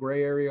can go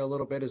gray area a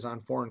little bit is on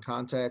foreign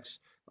contacts.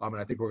 And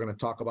I think we're going to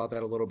talk about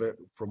that a little bit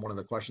from one of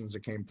the questions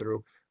that came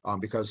through,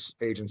 because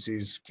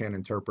agencies can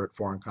interpret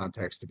foreign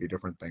contacts to be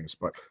different things.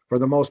 But for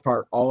the most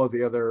part, all of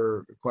the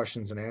other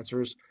questions and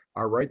answers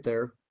are right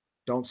there.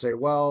 Don't say,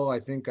 well, I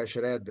think I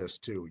should add this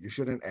too. You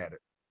shouldn't add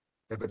it.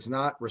 If it's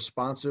not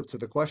responsive to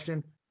the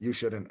question, you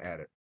shouldn't add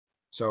it.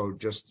 So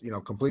just,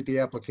 complete the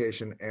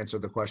application, answer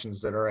the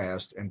questions that are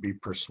asked, and be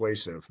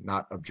persuasive,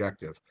 not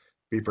objective.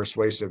 Be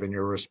persuasive in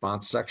your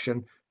response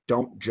section.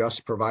 Don't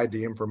just provide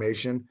the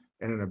information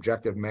in an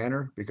objective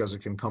manner, because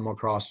it can come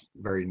across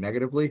very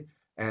negatively.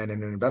 And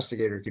an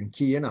investigator can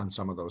key in on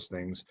some of those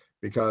things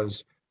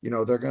because,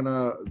 they're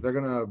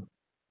gonna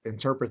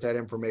interpret that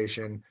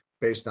information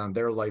based on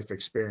their life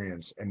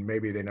experience, and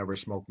maybe they never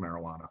smoked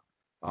marijuana.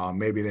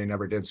 Maybe they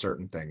never did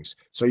certain things.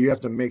 So you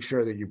have to make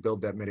sure that you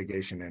build that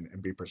mitigation in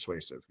and be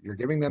persuasive. You're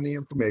giving them the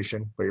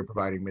information, but you're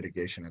providing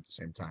mitigation at the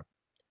same time.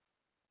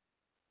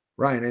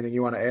 Ryan, anything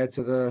you want to add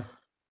to the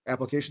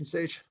application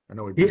stage? I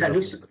know we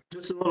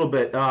just a little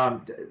bit.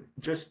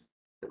 Just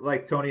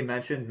like Tony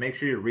mentioned, make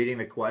sure you're reading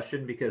the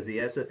question, because the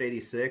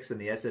SF-86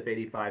 and the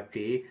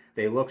SF-85P,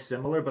 they look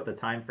similar, but the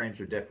time frames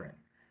are different.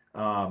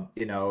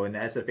 In the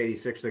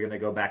SF-86, they're going to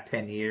go back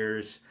 10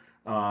 years,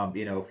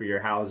 for your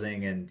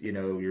housing and,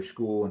 your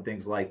school and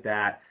things like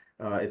that.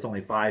 It's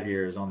only 5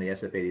 years on the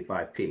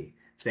SF-85P.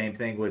 Same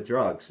thing with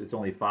drugs. It's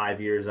only 5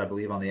 years, I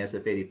believe, on the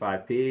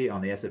SF-85P. On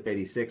the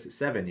SF-86, it's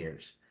 7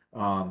 years.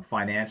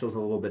 Financials a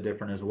little bit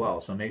different as well.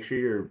 So make sure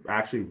you're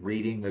actually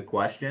reading the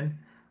question,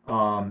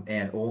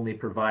 and only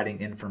providing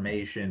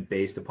information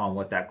based upon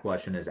what that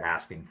question is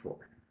asking for.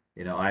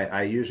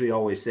 I usually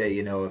always say,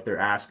 if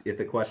if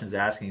the question's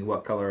asking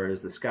what color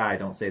is the sky,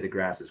 don't say the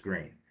grass is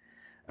green.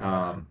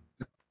 Um,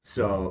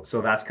 so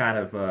that's kind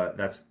of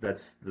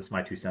that's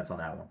my 2 cents on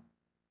that one.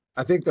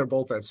 I think they're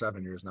both at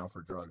 7 years now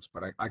for drugs,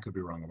 but I could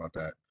be wrong about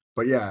that.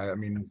 But yeah, I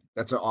mean,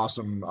 that's an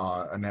awesome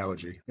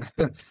analogy.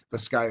 The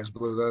sky is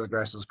blue, the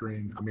grass is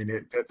green. I mean,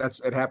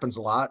 it happens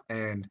a lot,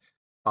 and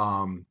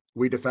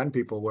we defend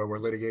people where we're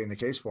litigating the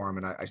case for them,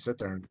 and I sit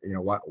there and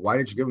why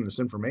did you give them this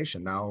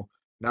information? Now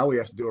we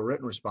have to do a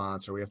written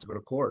response, or we have to go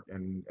to court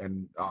and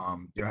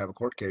have a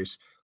court case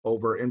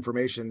over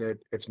information that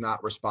it's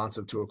not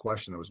responsive to a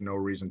question. There was no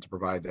reason to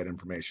provide that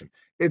information.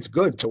 It's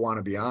good to want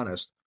to be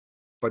honest,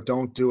 but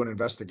don't do an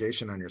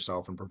investigation on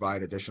yourself and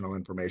provide additional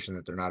information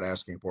that they're not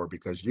asking for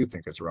because you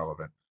think it's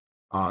relevant.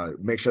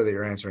 Make sure that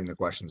you're answering the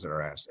questions that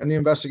are asked. And the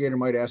investigator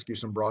might ask you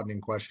some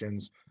broadening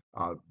questions.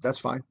 That's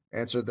fine.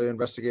 Answer the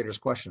investigator's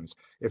questions.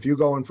 If you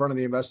go in front of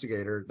the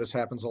investigator, this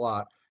happens a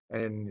lot,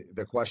 and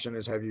the question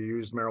is, have you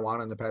used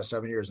marijuana in the past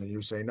 7 years? And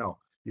you say no.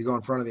 You go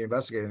in front of the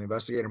investigator, and the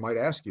investigator might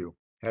ask you,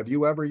 have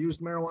you ever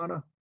used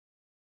marijuana?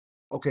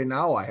 Okay,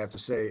 now I have to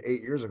say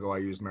 8 years ago I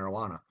used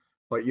marijuana,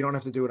 but you don't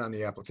have to do it on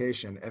the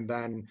application. And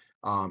then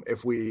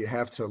if we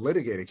have to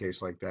litigate a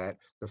case like that,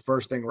 the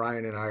first thing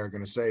Ryan and I are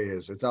going to say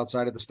is it's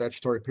outside of the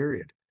statutory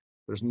period.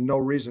 There's no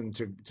reason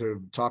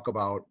to talk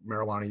about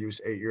marijuana use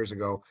 8 years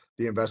ago.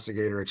 The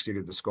investigator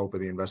exceeded the scope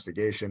of the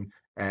investigation,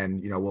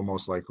 and we'll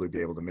most likely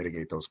be able to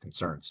mitigate those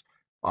concerns.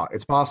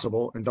 It's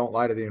possible, and don't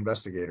lie to the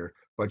investigator,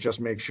 but just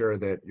make sure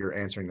that you're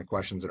answering the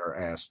questions that are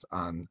asked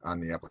on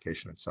the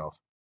application itself.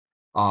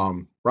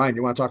 Ryan,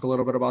 you want to talk a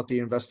little bit about the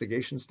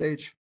investigation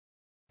stage?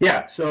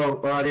 Yeah,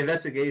 so the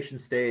investigation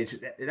stage,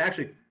 it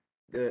actually,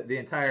 the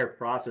entire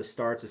process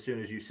starts as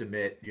soon as you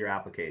submit your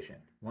application.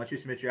 Once you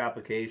submit your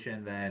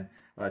application, then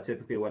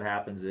typically what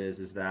happens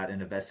is that an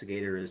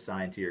investigator is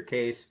assigned to your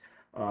case,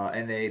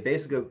 and they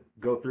basically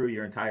go through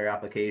your entire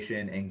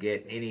application and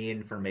get any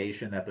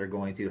information that they're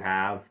going to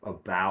have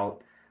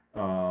about,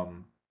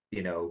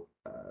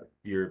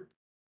 your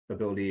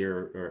ability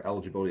or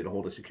eligibility to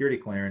hold a security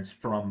clearance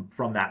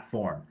from that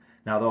form.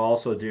 Now they'll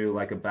also do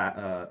like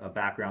a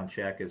background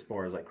check as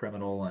far as like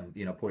criminal and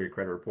pull your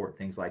credit report,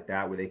 things like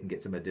that, where they can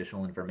get some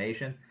additional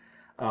information.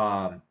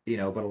 But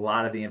a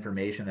lot of the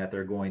information that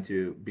they're going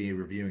to be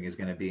reviewing is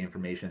going to be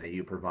information that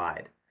you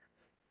provide.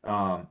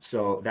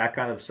 So that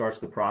kind of starts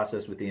the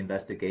process with the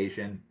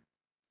investigation.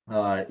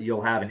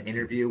 You'll have an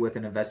interview with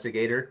an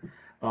investigator.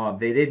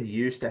 They didn't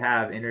used to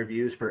have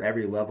interviews for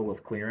every level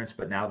of clearance,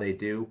 but now they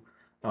do.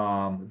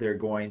 They're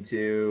going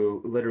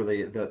to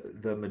literally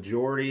the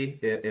majority,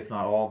 if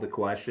not all of the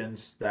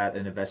questions that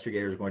an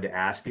investigator is going to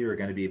ask you are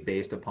going to be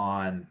based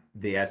upon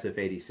the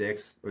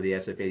SF-86 or the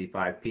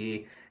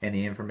SF-85P and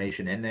the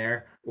information in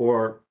there,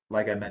 or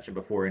like I mentioned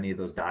before, any of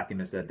those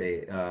documents that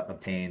they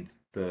obtained,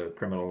 the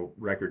criminal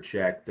record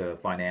check, the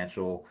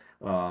financial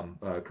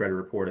credit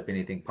report. If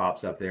anything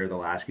pops up there,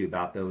 they'll ask you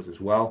about those as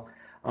well.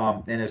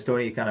 And as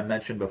Tony kind of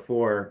mentioned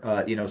before,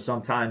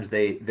 sometimes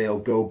they'll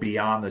go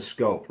beyond the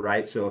scope,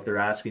 right? So if they're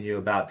asking you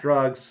about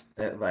drugs,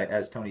 like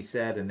as Tony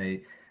said, and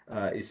he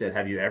said,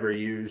 have you ever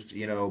used,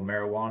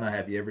 marijuana?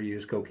 Have you ever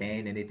used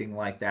cocaine? Anything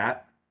like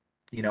that?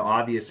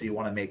 Obviously you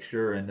want to make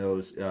sure in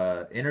those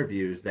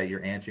interviews that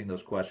you're answering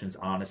those questions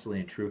honestly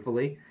and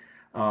truthfully,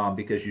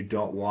 because you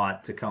don't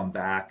want to come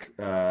back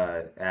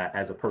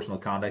as a personal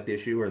conduct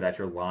issue or that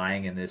you're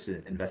lying in this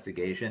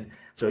investigation.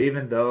 So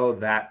even though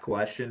that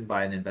question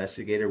by an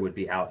investigator would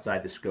be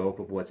outside the scope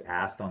of what's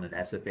asked on an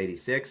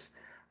SF-86,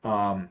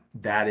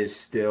 that is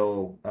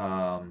still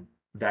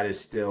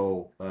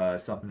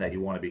something that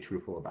you want to be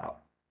truthful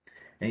about.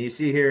 And you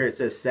see here it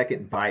says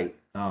second bite.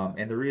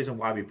 And the reason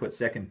why we put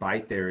second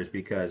bite there is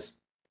because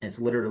it's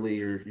literally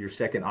your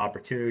second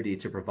opportunity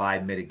to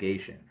provide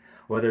mitigation,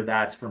 whether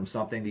that's from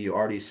something that you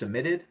already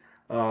submitted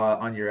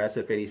on your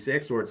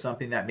SF-86, or it's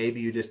something that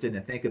maybe you just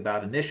didn't think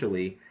about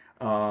initially.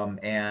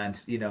 And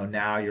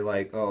now you're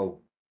like, oh,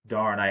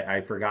 darn,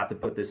 I forgot to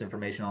put this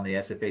information on the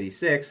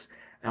SF-86.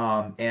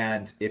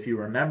 And if you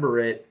remember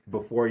it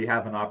before you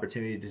have an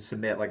opportunity to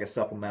submit like a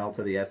supplemental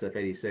to the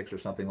SF-86 or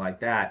something like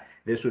that,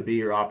 this would be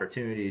your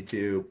opportunity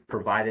to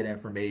provide that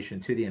information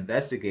to the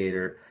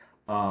investigator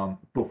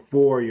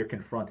before you're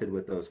confronted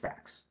with those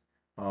facts.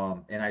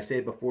 And I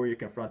say before you're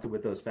confronted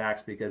with those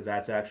facts because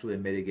that's actually a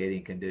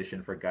mitigating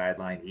condition for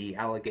Guideline E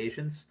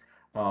allegations.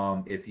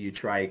 If you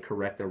try to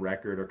correct the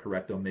record or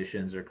correct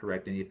omissions or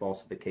correct any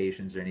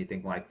falsifications or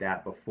anything like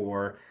that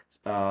before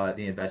the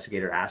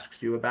investigator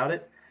asks you about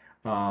it,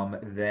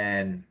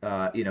 then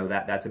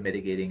that's a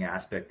mitigating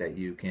aspect that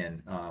you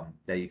can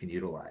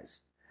utilize.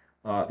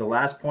 The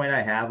last point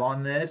I have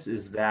on this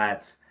is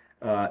that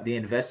the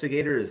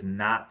investigator is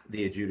not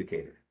the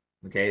adjudicator.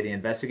 Okay, the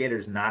investigator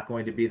is not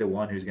going to be the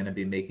one who's going to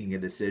be making a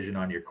decision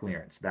on your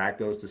clearance. That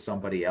goes to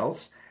somebody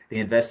else. The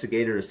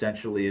investigator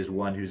essentially is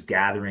one who's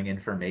gathering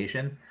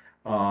information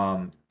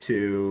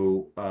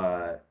to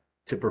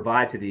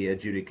provide to the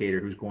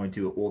adjudicator, who's going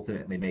to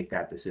ultimately make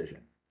that decision.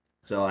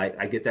 So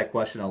I get that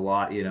question a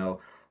lot.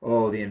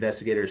 oh, the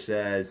investigator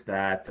says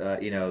that,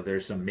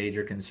 there's some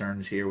major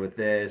concerns here with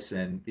this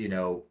and,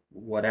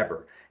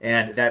 whatever.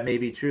 And that may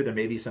be true. There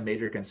may be some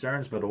major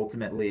concerns, but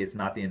ultimately it's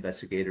not the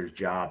investigator's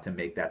job to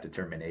make that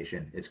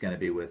determination. It's going to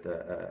be with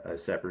a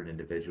separate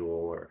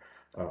individual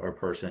or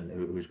person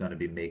who's going to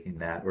be making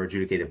that, or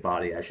adjudicated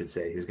body, I should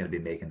say, who's going to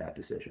be making that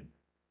decision.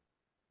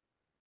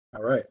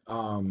 All right.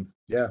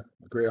 Yeah,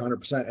 agree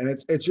 100%.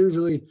 And it's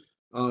usually,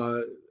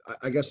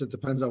 I guess it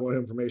depends on what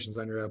information's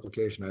on your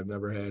application. I've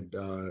never had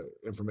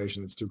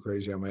information that's too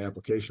crazy on my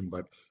application,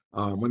 but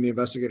when the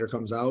investigator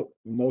comes out,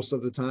 most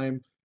of the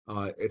time,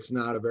 it's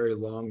not a very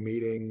long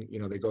meeting.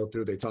 They go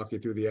through, they talk you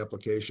through the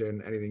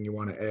application, anything you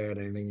want to add,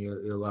 anything you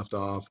left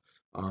off.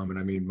 And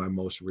I mean, my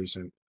most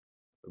recent,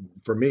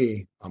 for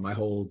me, I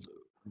hold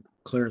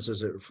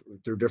clearances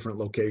through different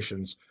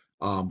locations.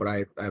 But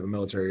I have a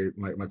military,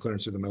 my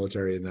clearance through the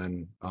military, and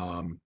then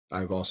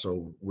I've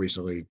also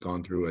recently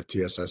gone through a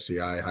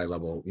TSSCI high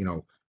level,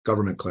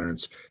 government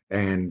clearance,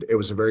 and it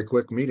was a very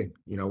quick meeting.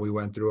 We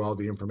went through all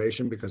the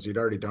information because he'd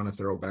already done a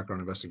thorough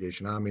background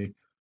investigation on me.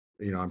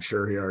 I'm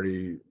sure he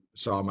already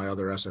saw my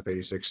other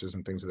SF-86s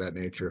and things of that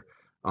nature.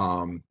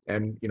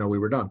 And we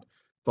were done.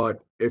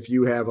 But if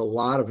you have a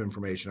lot of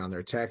information on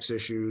their tax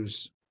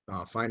issues,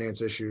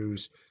 finance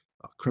issues,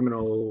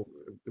 criminal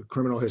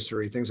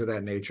history, things of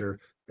that nature,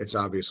 it's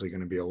obviously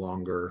going to be a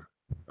longer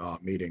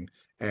meeting.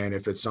 And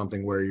if it's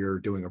something where you're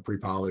doing a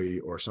pre-poly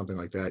or something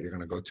like that, you're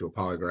going to go to a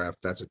polygraph.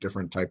 That's a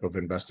different type of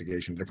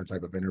investigation, different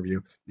type of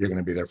interview. You're going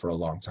to be there for a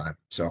long time.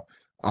 So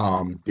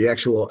the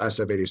actual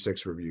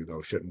SF-86 review,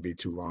 though, shouldn't be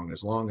too long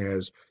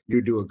as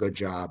you do a good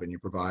job and you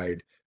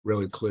provide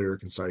really clear,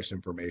 concise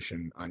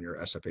information on your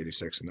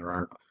SF-86, and there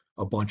aren't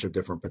a bunch of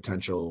different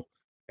potential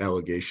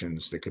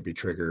allegations that could be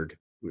triggered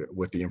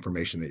with the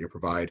information that you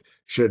provide.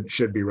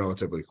 Should be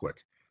relatively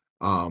quick.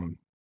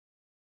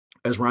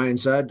 As Ryan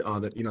said,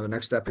 that the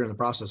next step here in the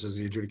process is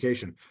the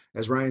adjudication.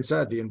 As Ryan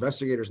said, the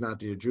investigator is not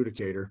the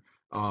adjudicator.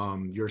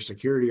 Your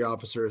security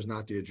officer is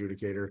not the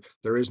adjudicator.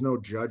 There is no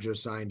judge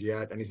assigned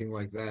yet, anything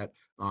like that.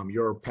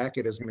 Your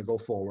packet is going to go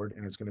forward,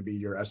 and it's going to be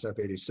your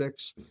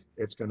SF-86.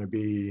 It's going to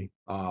be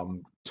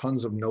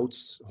tons of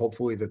notes,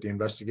 hopefully, that the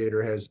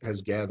investigator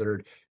has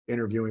gathered,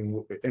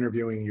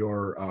 interviewing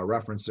your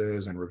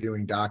references and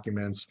reviewing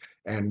documents.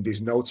 And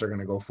these notes are going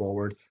to go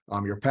forward.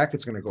 Your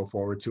packet's going to go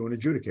forward to an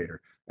adjudicator,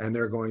 and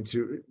they're going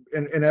to.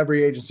 And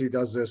every agency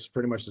does this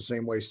pretty much the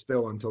same way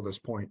still until this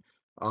point.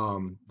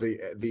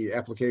 The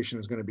application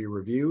is going to be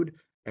reviewed,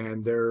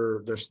 and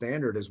their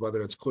standard is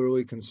whether it's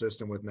clearly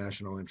consistent with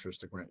national interest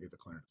to grant you the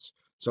clearance.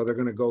 So they're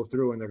going to go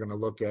through and they're going to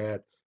look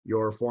at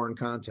your foreign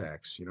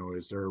contacts.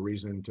 Is there a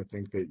reason to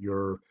think that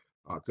you're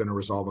going to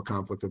resolve a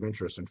conflict of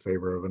interest in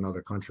favor of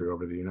another country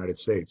over the United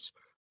States?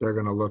 They're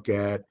going to look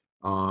at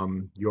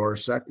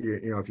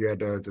if you had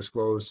to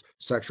disclose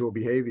sexual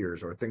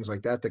behaviors or things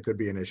like that could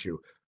be an issue.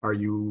 Are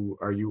you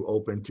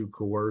open to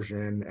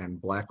coercion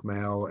and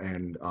blackmail,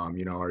 and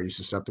are you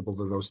susceptible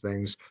to those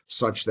things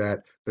such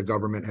that the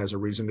government has a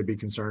reason to be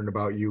concerned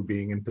about you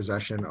being in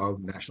possession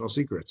of national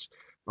secrets?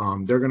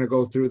 They're going to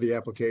go through the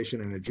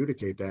application and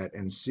adjudicate that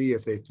and see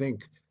if they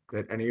think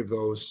that any of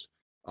those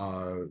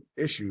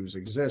issues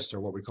exist,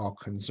 or what we call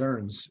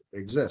concerns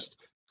exist.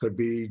 Could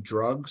be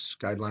drugs,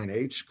 guideline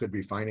H, could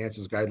be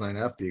finances,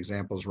 guideline F, the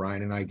examples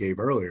Ryan and I gave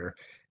earlier.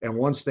 And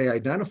once they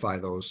identify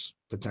those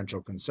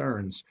potential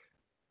concerns,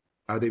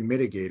 are they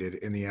mitigated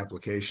in the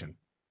application?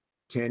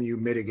 Can you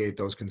mitigate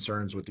those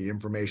concerns with the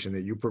information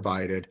that you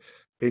provided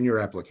in your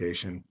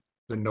application,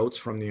 the notes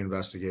from the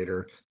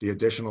investigator, the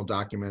additional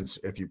documents,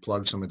 if you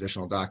plug some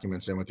additional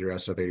documents in with your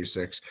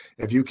SF-86?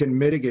 If you can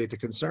mitigate the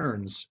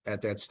concerns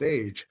at that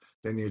stage,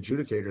 then the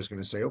adjudicator is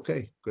going to say,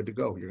 okay, good to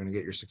go. You're going to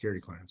get your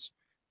security clearance.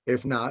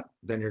 If not,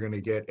 then you're going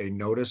to get a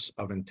notice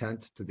of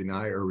intent to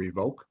deny or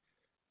revoke.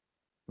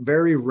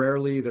 Very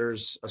rarely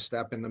there's a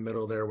step in the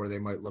middle there where they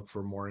might look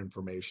for more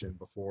information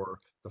before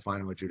the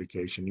final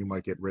adjudication. You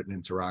might get written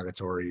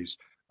interrogatories.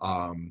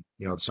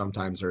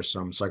 Sometimes there's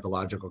some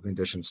psychological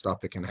condition stuff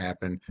that can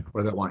happen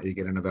where they want you to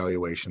get an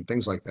evaluation,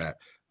 things like that.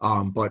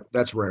 But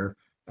that's rare.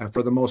 And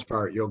for the most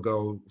part, you'll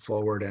go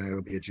forward and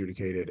it'll be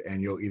adjudicated,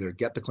 and you'll either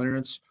get the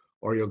clearance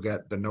or you'll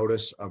get the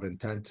notice of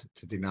intent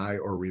to deny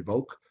or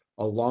revoke,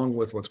 along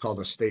with what's called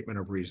a statement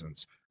of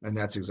reasons. And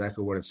that's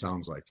exactly what it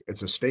sounds like.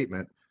 It's a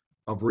statement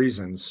of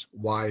reasons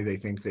why they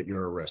think that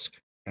you're a risk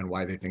and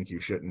why they think you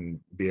shouldn't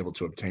be able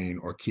to obtain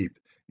or keep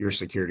your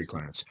security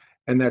clearance.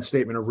 And that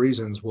statement of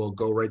reasons will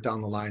go right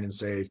down the line and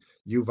say,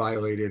 you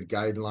violated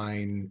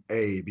guideline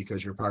A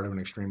because you're part of an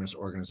extremist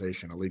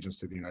organization, allegiance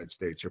to the United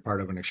States. You're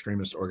part of an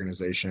extremist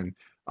organization,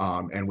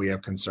 and we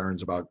have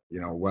concerns about,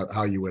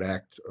 how you would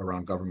act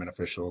around government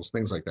officials,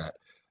 things like that.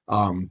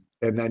 And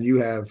then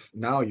you have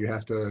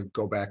to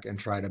go back and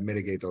try to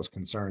mitigate those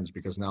concerns,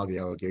 because now the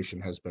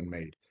allegation has been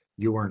made.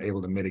 You weren't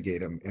able to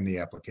mitigate them in the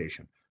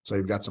application. So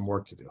you've got some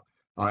work to do.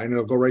 And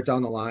it'll go right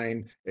down the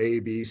line, A,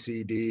 B,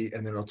 C, D,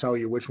 and then it'll tell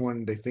you which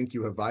one they think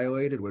you have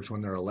violated, which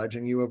one they're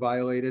alleging you have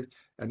violated.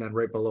 And then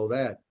right below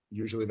that,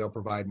 usually they'll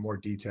provide more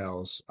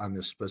details on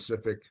the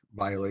specific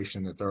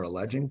violation that they're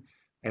alleging.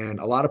 And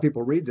a lot of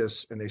people read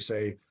this and they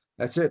say,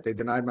 that's it, they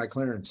denied my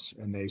clearance,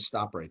 and they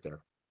stop right there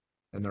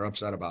and they're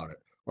upset about it.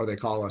 Or they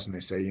call us and they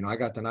say, I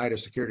got denied a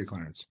security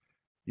clearance.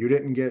 You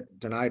didn't get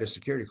denied a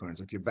security clearance.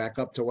 If you back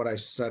up to what I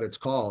said, it's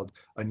called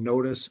a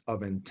notice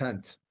of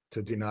intent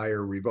to deny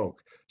or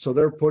revoke. So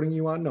they're putting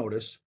you on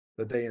notice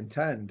that they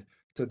intend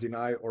to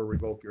deny or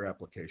revoke your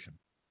application.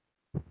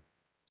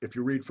 If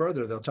you read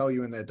further, they'll tell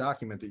you in that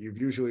document that you've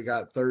usually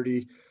got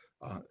 30.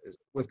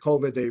 With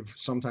COVID, they've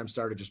sometimes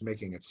started just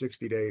making it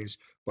 60 days,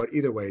 but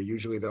either way,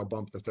 usually they'll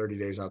bump the 30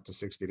 days out to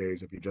 60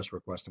 days if you just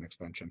request an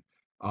extension.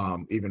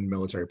 Even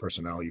military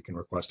personnel, you can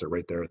request it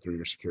right there through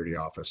your security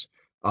office.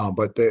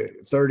 But the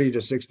 30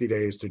 to 60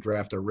 days to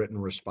draft a written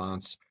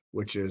response,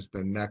 which is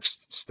the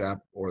next step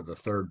or the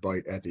third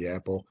bite at the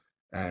apple.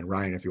 And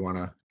Ryan, if you want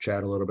to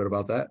chat a little bit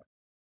about that.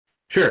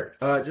 Sure.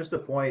 Just a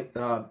point.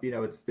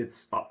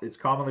 It's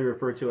commonly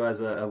referred to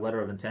as a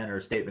letter of intent or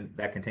a statement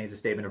that contains a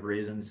statement of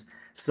reasons.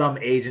 Some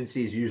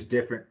agencies use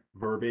different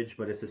verbiage,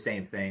 but it's the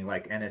same thing.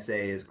 Like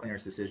NSA is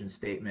clearance decision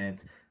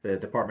statement. The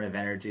Department of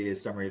Energy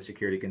is summary of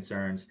security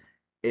concerns.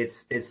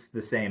 It's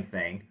the same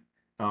thing.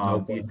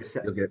 You'll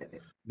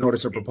get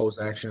notice of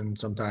proposed action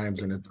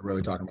sometimes, and it's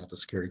really talking about the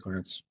security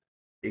clearance.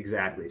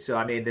 Exactly. So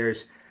I mean,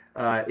 there's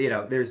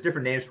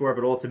different names for it,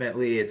 but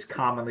ultimately it's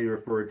commonly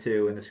referred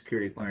to in the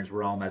security clearance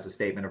realm as a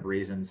statement of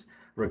reasons,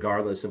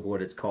 regardless of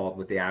what it's called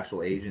with the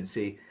actual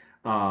agency.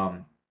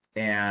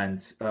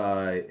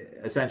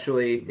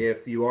 Essentially,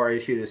 if you are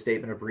issued a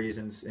statement of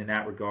reasons in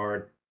that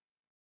regard,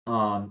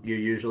 you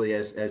usually,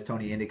 as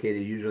Tony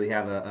indicated, you usually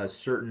have a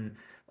certain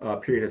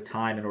period of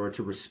time in order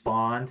to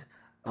respond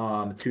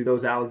to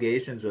those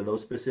allegations or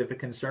those specific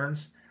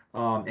concerns,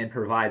 and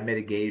provide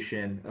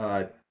mitigation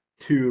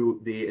to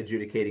the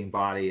adjudicating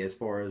body as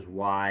far as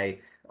why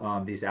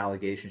these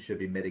allegations should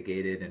be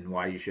mitigated and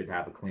why you should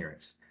have a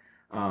clearance.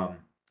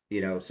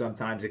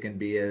 Sometimes it can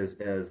be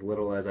as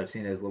little as I've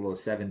seen as little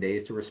as 7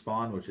 days to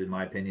respond, which in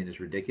my opinion is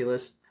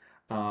ridiculous.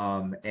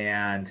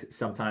 And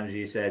sometimes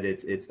you said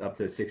it's up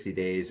to 60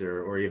 days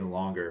or even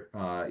longer,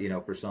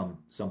 for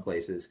some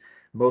places.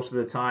 Most of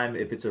the time,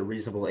 if it's a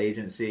reasonable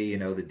agency,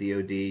 the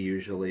DoD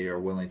usually are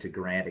willing to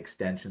grant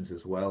extensions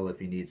as well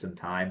if you need some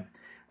time.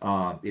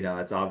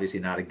 That's obviously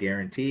not a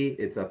guarantee.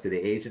 It's up to the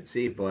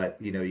agency, but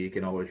you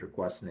can always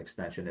request an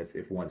extension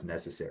if one's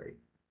necessary.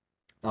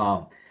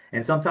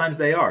 And sometimes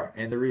they are.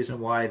 And the reason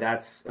why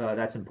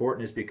that's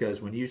important is because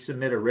when you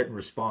submit a written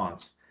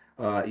response,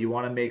 you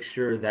want to make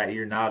sure that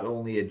you're not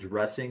only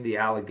addressing the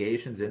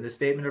allegations in the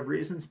statement of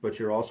reasons, but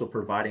you're also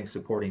providing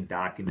supporting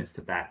documents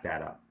to back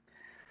that up.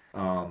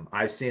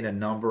 I've seen a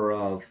number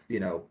of,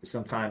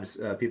 sometimes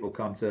people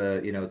come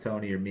to,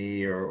 Tony or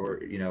me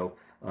or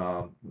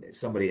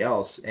somebody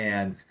else,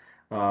 and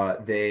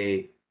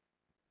they're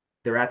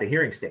at the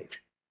hearing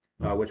stage,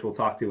 which we'll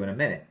talk to in a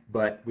minute.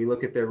 But we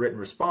look at their written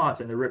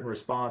response, and the written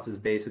response is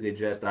basically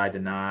just I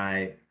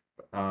deny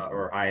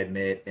or I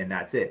admit, and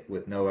that's it,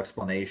 with no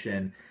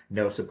explanation,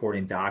 no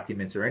supporting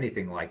documents or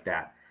anything like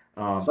that.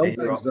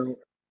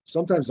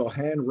 Sometimes they'll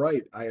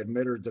handwrite I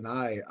admit or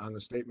deny on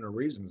the statement of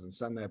reasons and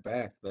send that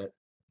back.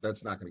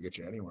 That's not going to get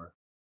you anywhere.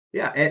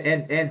 Yeah,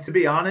 and to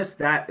be honest,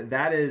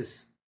 that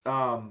is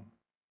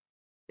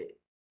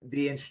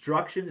the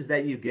instructions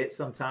that you get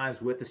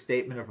sometimes with the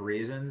statement of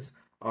reasons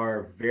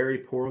are very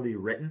poorly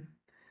written.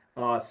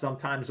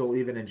 Sometimes they'll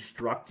even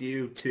instruct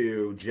you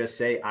to just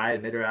say I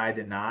admit or I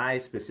deny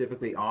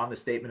specifically on the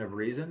statement of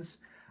reasons,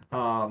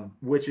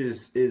 which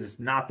is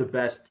not the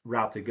best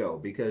route to go,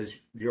 because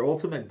your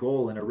ultimate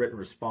goal in a written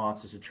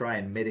response is to try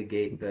and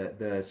mitigate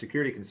the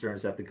security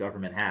concerns that the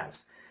government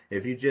has.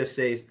 If you just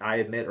say I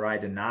admit or I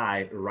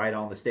deny right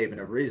on the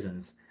statement of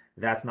reasons,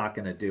 that's not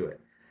going to do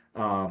it.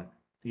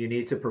 You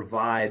need to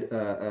provide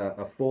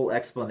a full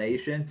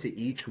explanation to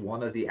each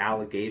one of the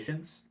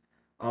allegations.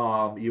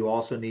 You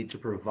also need to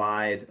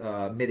provide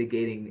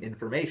mitigating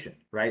information,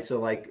 right? So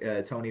like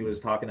Tony was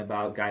talking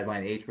about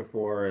guideline H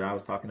before, and I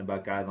was talking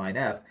about guideline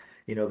F,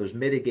 there's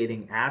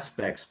mitigating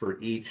aspects for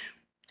each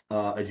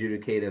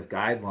adjudicative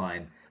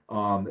guideline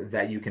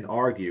that you can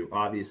argue,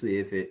 obviously,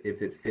 if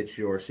it fits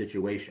your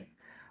situation.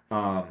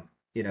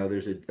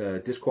 There's a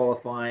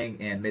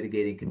disqualifying and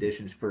mitigating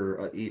conditions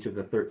for each of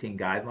the 13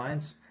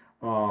 guidelines,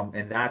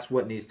 and that's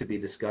what needs to be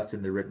discussed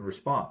in the written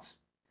response.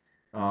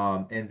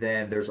 And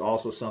then there's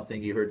also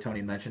something, you heard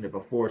Tony mention it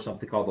before,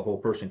 something called the whole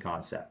person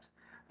concept.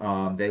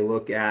 They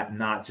look at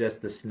not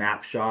just the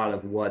snapshot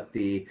of what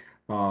the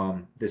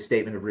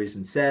statement of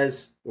reason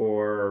says,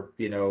 or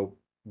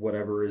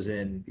whatever is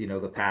in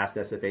the past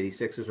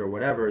SF-86s or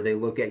whatever. They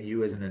look at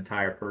you as an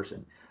entire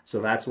person. So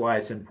that's why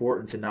it's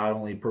important to not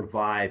only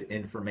provide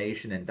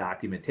information and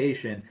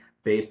documentation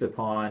based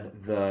upon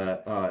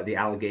the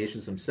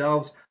allegations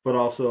themselves, but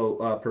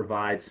also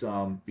provide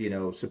some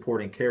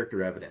supporting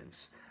character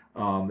evidence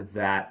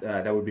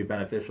that would be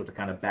beneficial to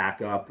kind of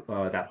back up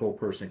that whole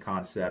person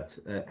concept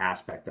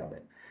aspect of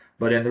it.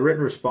 But in the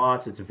written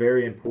response, it's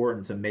very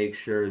important to make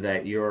sure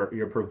that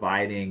you're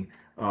providing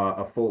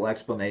a full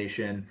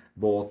explanation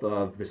both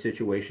of the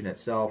situation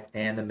itself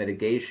and the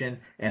mitigation,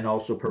 and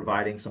also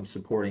providing some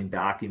supporting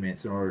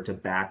documents in order to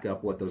back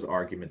up what those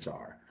arguments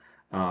are.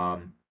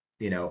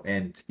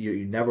 And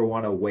you never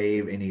want to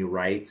waive any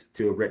right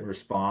to a written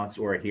response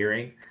or a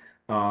hearing.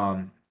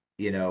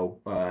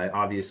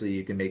 Obviously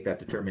you can make that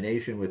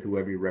determination with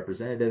whoever your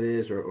representative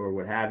is or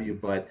what have you,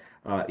 but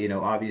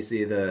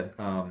obviously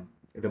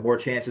the more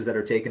chances that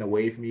are taken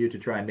away from you to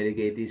try and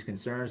mitigate these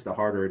concerns, the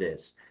harder it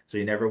is. So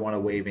you never want to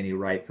waive any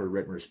right for a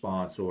written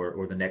response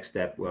or the next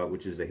step,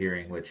 which is a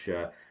hearing, which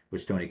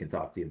Tony can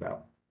talk to you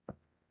about.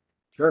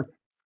 Sure.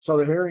 So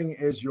the hearing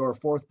is your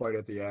fourth bite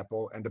at the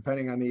apple, and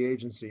depending on the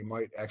agency,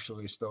 might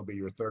actually still be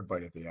your third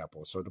bite at the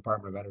apple. So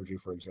Department of Energy,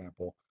 for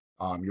example,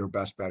 your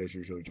best bet is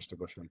usually just to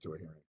go straight to a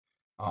hearing.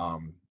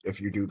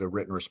 If you do the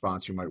written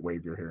response, you might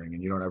waive your hearing,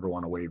 and you don't ever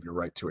want to waive your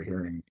right to a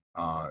hearing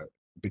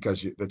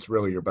because it's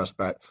really your best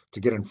bet to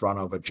get in front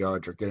of a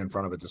judge or get in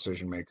front of a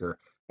decision maker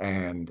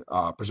and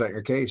present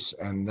your case.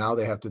 And now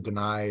they have to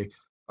deny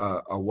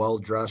a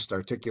well-dressed,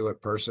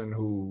 articulate person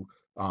who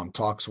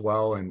talks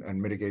well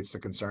and mitigates the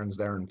concerns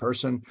there in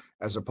person,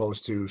 as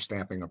opposed to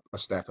stamping a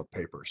stack of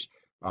papers.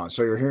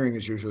 So your hearing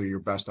is usually your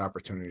best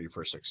opportunity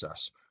for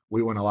success.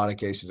 We win a lot of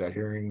cases at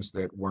hearings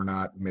that were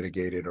not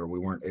mitigated or we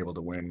weren't able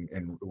to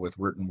win with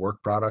written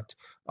work product.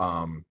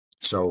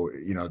 So,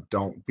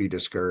 don't be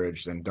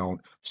discouraged and don't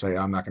say,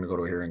 I'm not going to go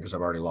to a hearing because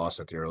I've already lost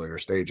at the earlier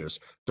stages.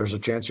 There's a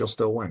chance you'll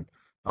still win.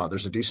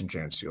 There's a decent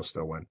chance you'll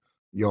still win.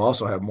 You'll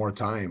also have more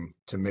time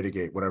to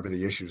mitigate whatever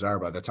the issues are.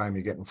 By the time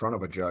you get in front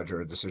of a judge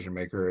or a decision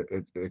maker,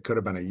 it could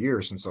have been a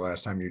year since the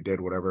last time you did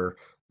whatever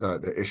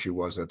the issue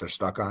was that they're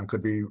stuck on.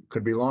 Could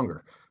be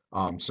longer.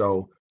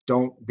 So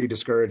don't be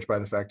discouraged by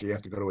the fact that you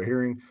have to go to a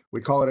hearing.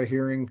 We call it a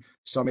hearing.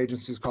 Some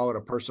agencies call it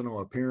a personal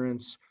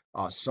appearance.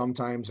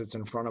 Sometimes it's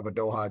in front of a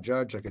DOHA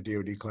judge, like a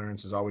DOD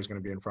clearance is always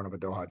going to be in front of a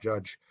DOHA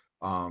judge.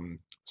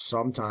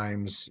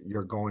 Sometimes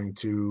you're going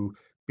to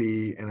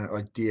be in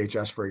like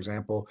DHS, for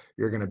example,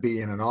 you're going to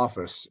be in an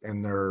office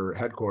in their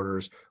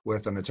headquarters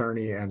with an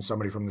attorney and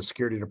somebody from the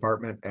security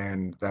department,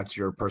 and that's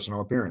your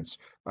personal appearance.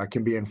 It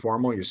can be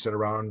informal. You sit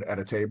around at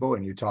a table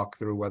and you talk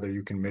through whether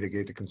you can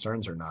mitigate the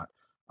concerns or not.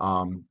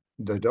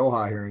 The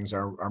DOHA hearings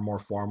are more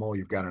formal.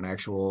 You've got an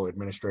actual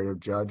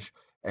administrative judge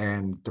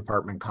and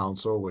department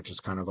counsel, which is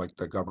kind of like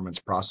the government's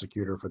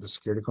prosecutor for the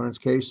security clearance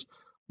case.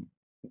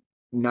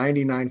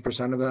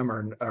 99% of them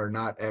are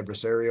not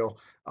adversarial.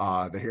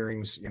 The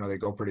hearings, they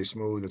go pretty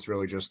smooth. It's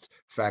really just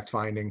fact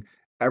finding.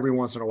 Every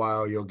once in a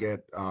while, you'll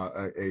get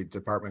a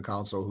department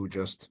counsel who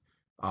just,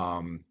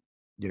 I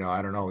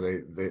don't know,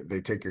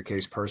 they take your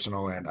case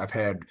personal. And I've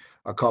had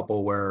a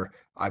couple where,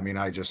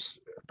 I just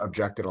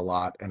objected a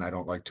lot, and I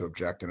don't like to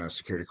object in a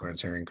security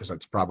clearance hearing because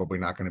it's probably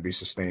not going to be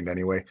sustained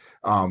anyway.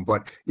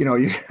 But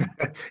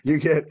you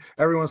get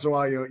every once in a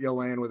while you'll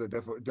land with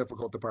a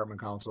difficult department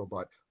counsel,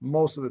 but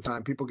most of the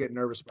time people get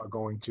nervous about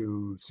going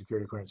to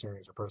security clearance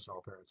hearings or personal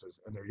appearances,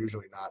 and they're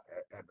usually not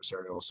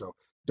adversarial. So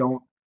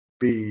don't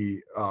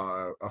be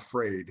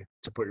afraid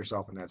to put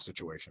yourself in that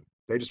situation.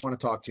 They just want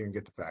to talk to you and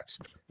get the facts.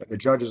 And the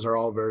judges are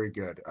all very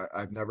good.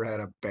 I've never had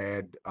a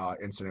bad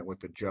incident with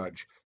the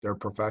judge. They're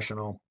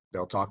professional.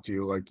 They'll talk to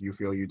you like you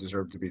feel you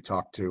deserve to be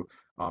talked to.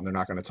 They're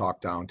not going to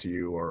talk down to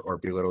you or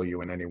belittle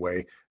you in any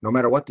way, no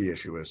matter what the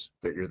issue is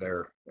that you're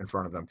there in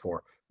front of them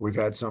for. We've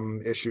had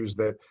some issues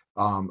that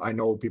I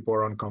know people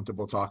are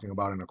uncomfortable talking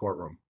about in a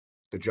courtroom.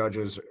 The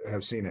judges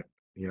have seen it.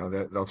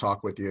 They'll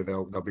talk with you.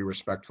 They'll be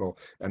respectful,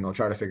 and they'll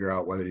try to figure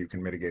out whether you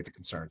can mitigate the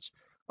concerns.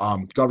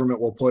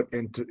 Government will put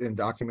in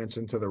documents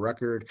into the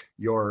record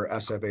your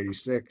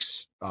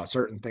SF-86,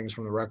 certain things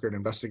from the record,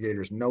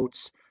 investigators'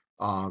 notes.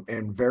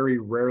 And very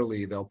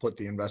rarely they'll put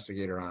the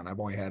investigator on. I've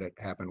only had it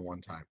happen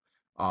one time.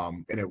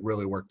 And it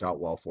really worked out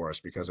well for us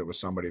because it was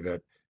somebody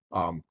that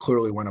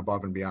clearly went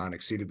above and beyond,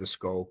 exceeded the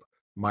scope.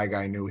 My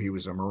guy knew he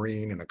was a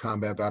Marine and a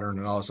combat veteran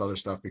and all this other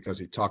stuff because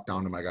he talked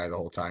down to my guy the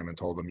whole time and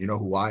told him, you know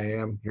who I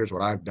am? Here's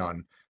what I've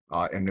done.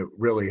 And it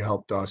really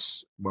helped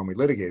us when we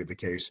litigated the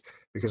case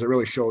because it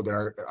really showed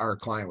that our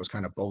client was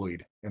kind of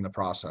bullied in the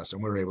process,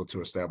 and we were able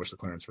to establish the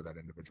clearance for that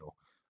individual.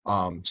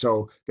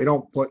 So they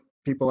don't put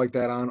people like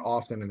that on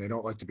often, and they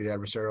don't like to be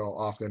adversarial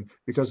often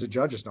because the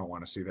judges don't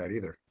want to see that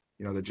either.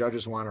 The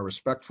judges want a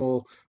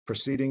respectful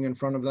proceeding in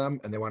front of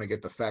them, and they want to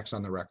get the facts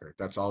on the record.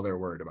 That's all they're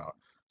worried about.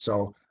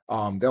 So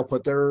they'll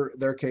put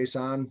their case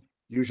on.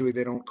 Usually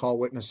they don't call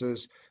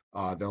witnesses.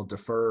 They'll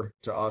defer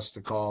to us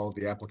to call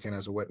the applicant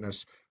as a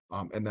witness,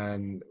 and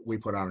then we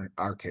put on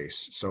our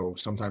case. So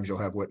sometimes you'll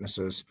have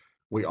witnesses.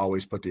 We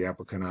always put the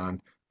applicant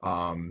on.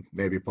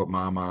 Maybe put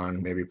mom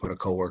on, maybe put a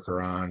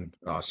coworker on,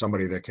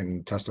 somebody that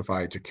can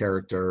testify to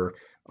character,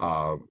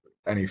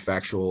 any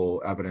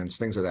factual evidence,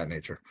 things of that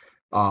nature.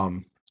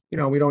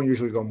 We don't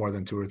usually go more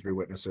than 2 or 3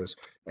 witnesses,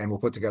 and we'll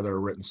put together a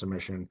written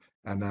submission,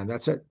 and then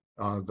that's it.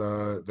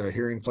 The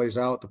hearing plays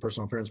out, the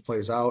personal appearance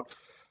plays out.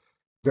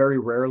 Very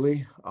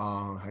rarely,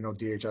 I know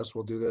DHS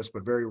will do this,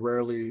 but very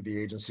rarely the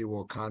agency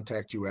will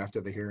contact you after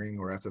the hearing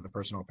or after the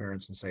personal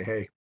appearance and say,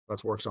 hey,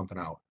 let's work something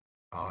out.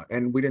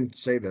 And we didn't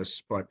say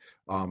this, but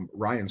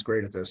Ryan's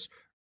great at this.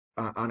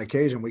 on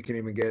occasion, we can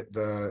even get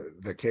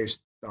the case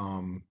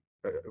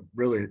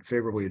really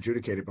favorably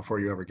adjudicated before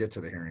you ever get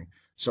to the hearing.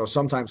 So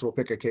sometimes we'll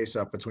pick a case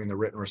up between the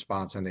written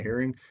response and the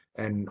hearing,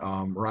 and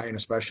Ryan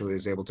especially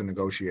is able to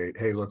negotiate.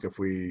 Hey, look, if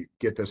we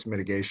get this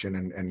mitigation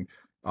and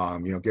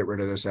get rid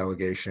of this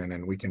allegation,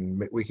 and we can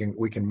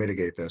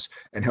mitigate this,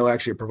 and he'll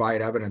actually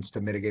provide evidence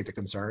to mitigate the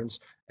concerns.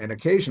 And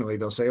occasionally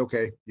they'll say,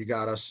 okay, you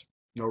got us.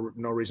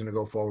 No reason to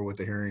go forward with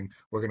the hearing.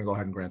 We're going to go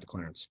ahead and grant the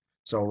clearance.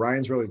 So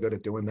Ryan's really good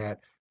at doing that.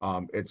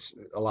 It's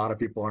a lot of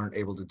people aren't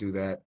able to do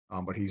that,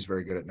 but he's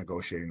very good at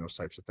negotiating those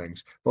types of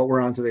things. But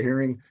we're on to the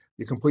hearing.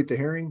 You complete the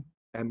hearing,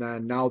 and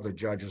then now the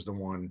judge is the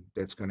one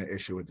that's going to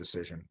issue a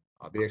decision.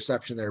 The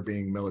exception there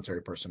being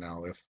military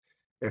personnel.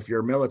 If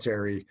you're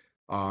military,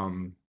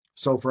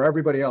 so for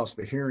everybody else,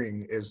 the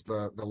hearing is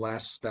the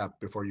last step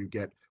before you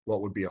get what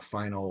would be a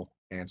final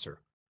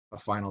answer, a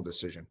final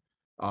decision.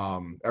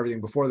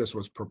 Everything before this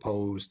was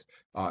proposed,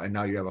 and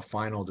now you have a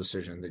final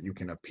decision that you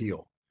can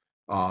appeal.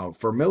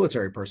 For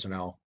military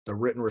personnel, the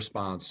written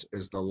response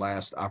is the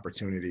last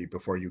opportunity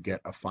before you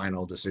get a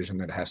final decision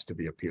that has to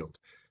be appealed.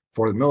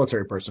 For the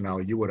military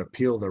personnel, you would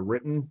appeal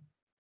the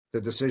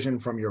decision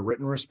from your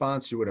written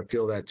response. You would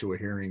appeal that to a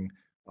hearing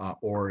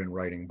or in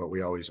writing, but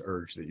we always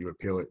urge that you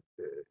appeal it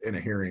in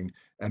a hearing,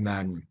 and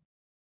then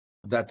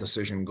that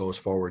decision goes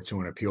forward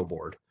to an appeal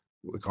board.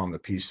 We call them the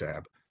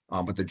PSAB.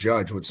 But the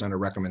judge would send a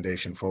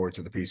recommendation forward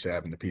to the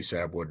PSAB, and the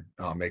PSAB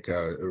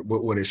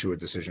would issue a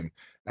decision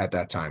at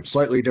that time.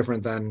 Slightly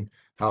different than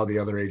how the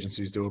other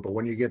agencies do it, but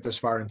when you get this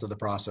far into the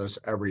process,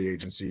 every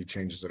agency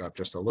changes it up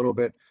just a little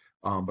bit.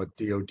 But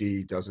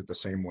DoD does it the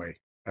same way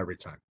every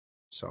time.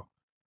 So.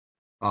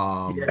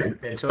 Yeah,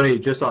 and Tony,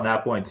 just on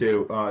that point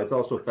too, it's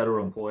also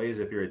federal employees.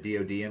 If you're a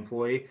DoD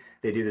employee,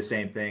 they do the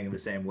same thing in the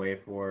same way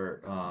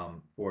for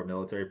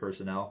military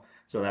personnel.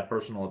 So that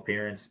personal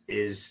appearance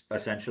is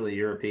essentially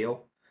your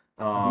appeal.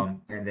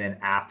 And then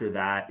after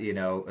that,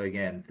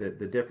 again,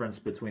 the difference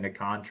between a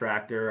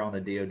contractor on the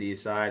DoD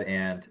side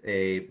and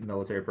a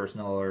military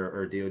personnel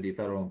or DoD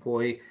federal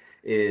employee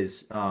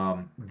is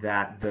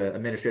that the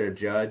administrative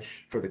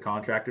judge for the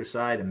contractor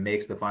side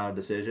makes the final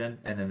decision,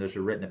 and then there's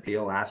a written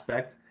appeal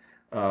aspect.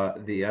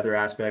 The other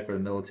aspect for the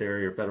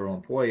military or federal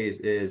employees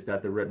is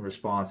that the written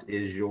response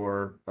is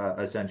your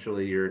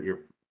essentially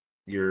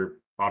your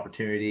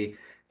opportunity,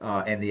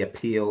 and the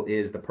appeal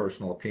is the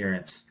personal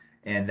appearance.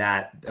 And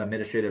that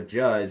administrative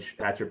judge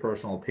at your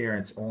personal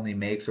appearance only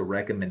makes a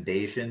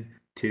recommendation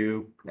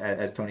to,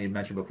 as Tony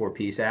mentioned before,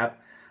 PSAB.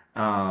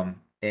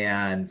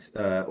 And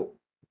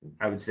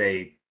I would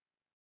say,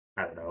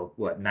 I don't know,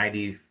 what,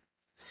 97%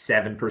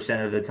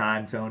 of the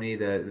time, Tony,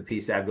 the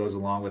PSAB goes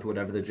along with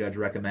whatever the judge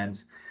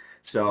recommends.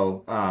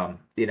 So,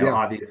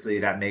 obviously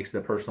that makes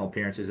the personal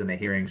appearances in the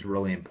hearings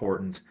really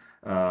important,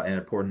 an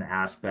important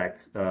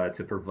aspect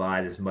to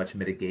provide as much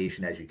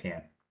mitigation as you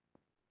can.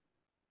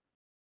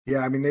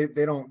 Yeah, I mean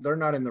they're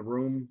not in the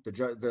room. The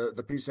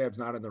PSAB's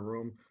not in the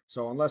room.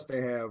 So unless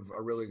they have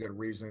a really good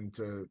reason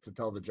to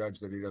tell the judge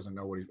that he doesn't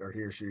know he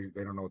or she,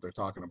 they don't know what they're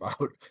talking about,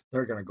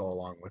 they're going to go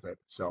along with it.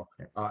 So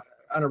on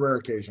a rare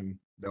occasion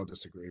they'll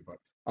disagree, but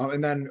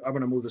and then I'm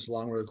going to move this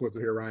along really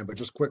quickly here, Ryan. But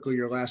just quickly,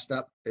 your last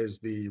step is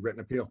the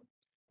written appeal.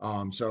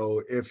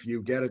 So if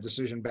you get a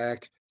decision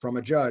back from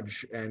a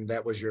judge and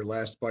that was your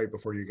last bite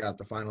before you got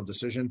the final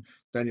decision,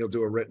 then you'll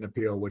do a written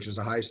appeal, which is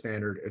a high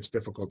standard. It's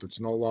difficult.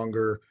 It's no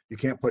longer, you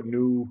can't put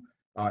new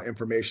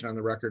information on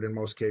the record in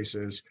most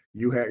cases.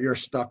 You're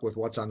stuck with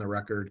what's on the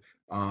record,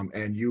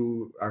 and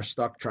you are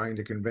stuck trying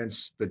to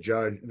convince the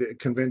judge,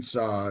 convince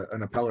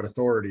an appellate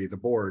authority, the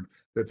board,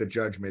 that the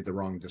judge made the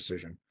wrong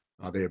decision.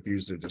 They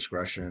abused their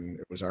discretion.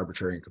 It was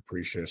arbitrary and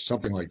capricious,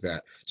 something like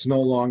that. It's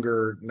no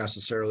longer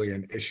necessarily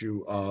an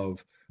issue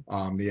of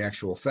the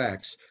actual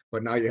facts,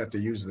 but now you have to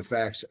use the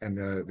facts and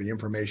the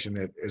information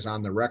that is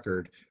on the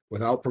record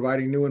without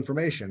providing new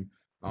information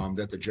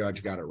that the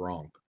judge got it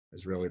wrong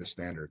is really the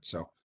standard.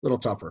 So a little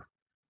tougher.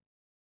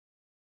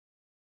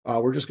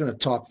 We're just going to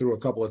talk through a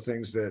couple of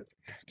things that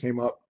came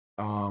up.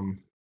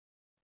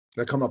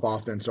 That come up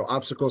often. So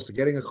obstacles to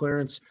getting a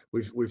clearance,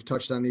 we've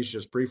touched on these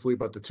just briefly,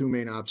 but the two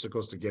main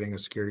obstacles to getting a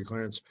security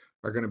clearance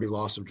are going to be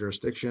loss of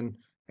jurisdiction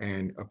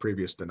and a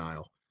previous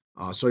denial.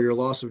 So your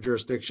loss of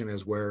jurisdiction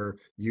is where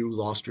you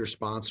lost your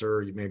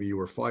sponsor, maybe you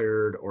were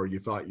fired, or you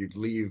thought you'd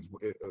leave,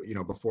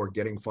 before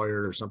getting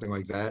fired or something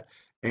like that,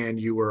 and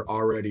you were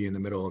already in the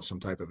middle of some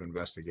type of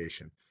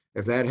investigation.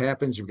 If that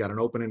happens, you've got an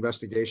open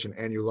investigation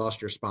and you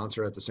lost your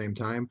sponsor at the same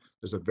time,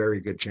 there's a very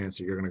good chance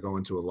that you're going to go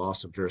into a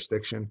loss of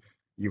jurisdiction.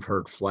 You've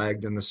heard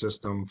flagged in the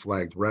system,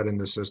 flagged red in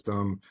the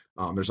system.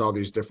 There's all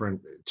these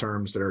different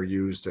terms that are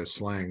used as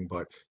slang,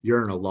 but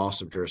you're in a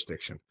loss of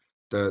jurisdiction.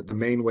 The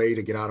main way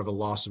to get out of a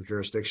loss of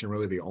jurisdiction,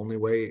 really the only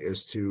way,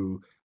 is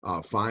to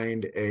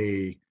find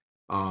a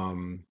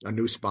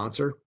new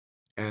sponsor.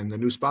 And the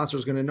new sponsor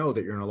is going to know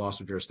that you're in a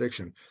loss of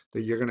jurisdiction,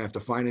 that you're going to have to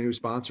find a new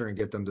sponsor and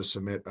get them to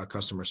submit a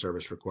customer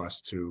service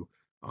request to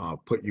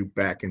put you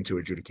back into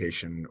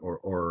adjudication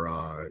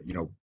or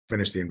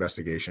finish the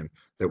investigation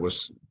that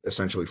was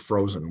essentially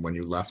frozen when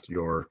you left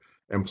your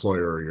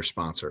employer or your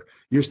sponsor.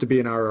 Used to be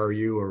an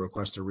RRU, or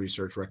request to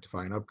research,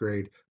 rectify, and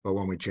upgrade, but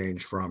when we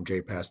changed from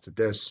JPAS to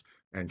DIS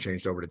and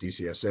changed over to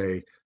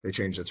DCSA, they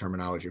changed the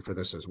terminology for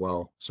this as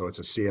well. So it's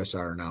a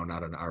CSR now,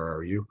 not an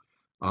RRU.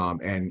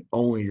 And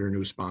only your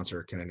new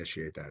sponsor can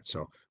initiate that.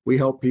 So we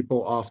help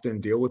people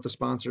often deal with the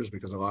sponsors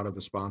because a lot of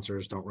the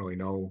sponsors don't really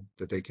know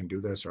that they can do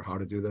this or how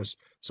to do this.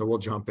 So we'll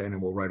jump in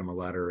and we'll write them a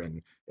letter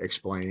and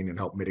explain and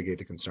help mitigate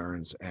the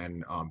concerns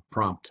and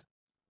prompt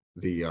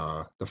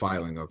the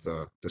filing of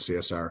the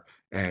CSR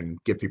and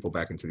get people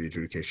back into the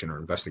adjudication or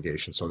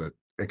investigation so that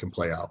it can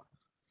play out.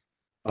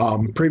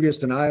 Previous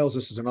denials,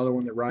 this is another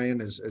one that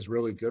Ryan is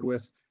really good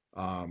with.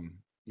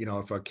 You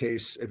know,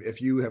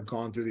 if you have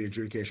gone through the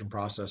adjudication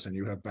process and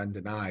you have been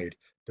denied,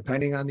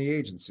 depending on the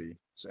agency,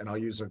 and I'll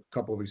use a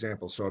couple of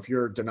examples. So if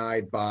you're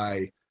denied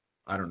by,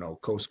 I don't know,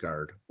 Coast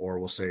Guard, or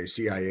we'll say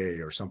CIA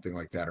or something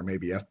like that, or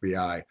maybe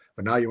FBI,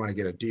 but now you want to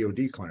get a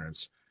DOD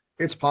clearance,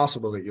 it's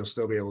possible that you'll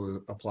still be able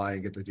to apply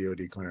and get the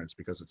DOD clearance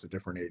because it's a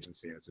different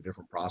agency and it's a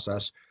different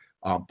process.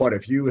 But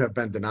if you have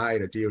been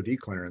denied a DOD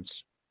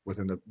clearance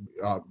within the,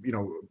 you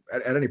know,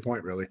 at any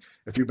point really,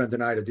 if you've been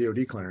denied a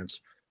DOD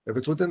clearance, if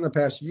it's within the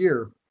past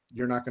year,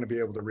 you're not going to be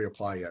able to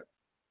reapply yet.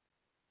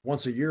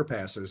 Once a year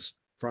passes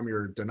from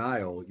your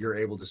denial, you're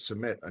able to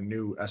submit a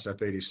new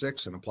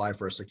SF-86 and apply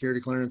for a security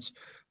clearance,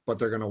 but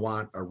they're going to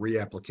want a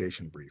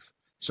reapplication brief.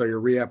 So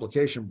your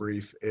reapplication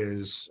brief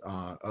is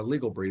a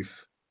legal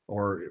brief,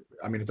 or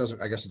I mean,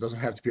 I guess it doesn't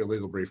have to be a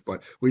legal brief,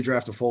 but we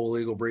draft a full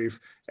legal brief,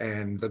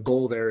 and the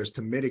goal there is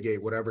to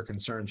mitigate whatever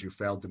concerns you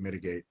failed to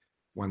mitigate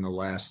when the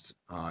last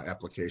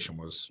application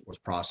was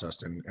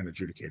processed and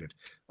adjudicated.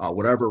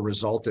 Whatever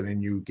resulted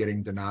in you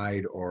getting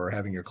denied or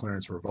having your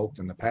clearance revoked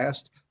in the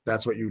past,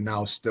 that's what you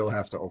now still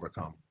have to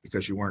overcome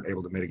because you weren't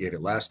able to mitigate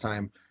it last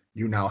time.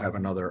 You now have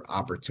another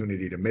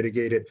opportunity to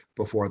mitigate it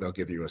before they'll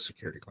give you a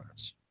security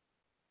clearance.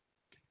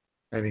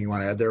 Anything you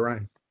want to add there,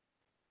 Ryan?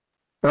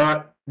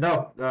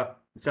 No,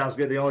 it sounds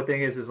good. The only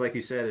thing is like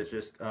you said, it's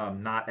just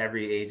not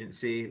every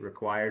agency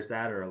requires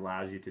that or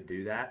allows you to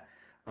do that.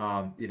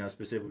 You know,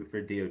 specifically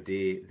for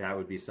DOD, that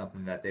would be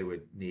something that they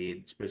would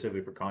need,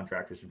 specifically for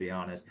contractors, to be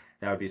honest,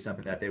 that would be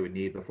something that they would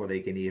need before they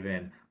can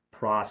even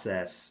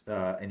process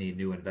any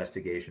new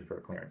investigation for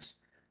a clearance.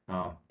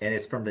 And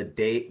it's from the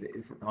date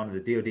on the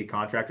DOD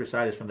contractor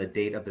side, is from the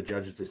date of the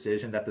judge's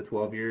decision that the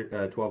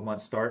 12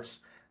 months starts,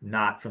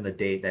 not from the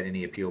date that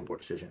any appeal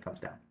board decision comes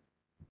down.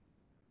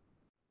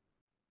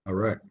 All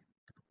right.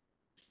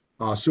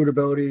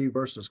 Suitability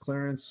versus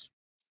clearance.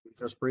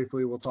 Just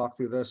briefly, we'll talk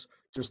through this.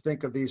 Just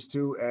think of these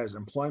two as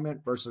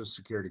employment versus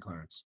security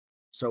clearance.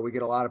 So we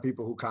get a lot of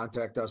people who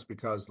contact us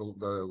because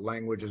the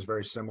language is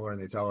very similar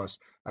and they tell us,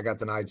 I got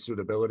denied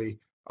suitability,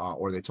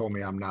 or they told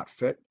me I'm not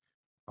fit,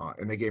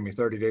 and they gave me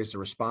 30 days to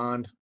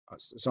respond,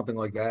 something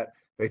like that.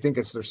 They think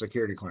it's their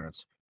security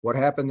clearance. What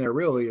happened there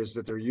really is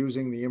that they're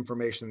using the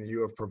information that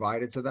you have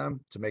provided to them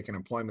to make an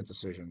employment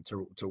decision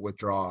to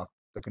withdraw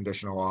the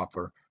conditional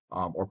offer,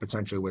 or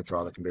potentially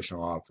withdraw the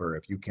conditional offer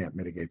if you can't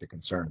mitigate the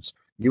concerns.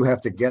 You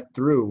have to get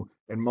through,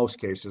 in most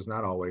cases,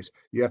 not always,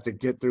 you have to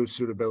get through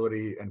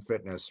suitability and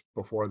fitness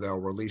before they'll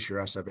release your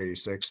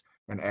SF-86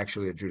 and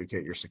actually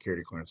adjudicate your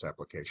security clearance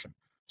application.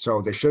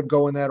 So they should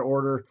go in that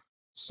order.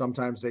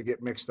 Sometimes they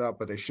get mixed up,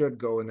 but they should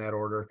go in that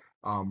order.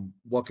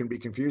 What can be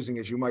confusing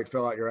is you might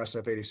fill out your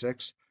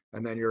SF-86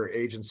 and then your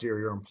agency or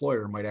your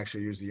employer might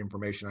actually use the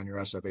information on your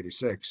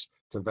SF-86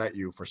 to vet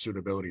you for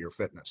suitability or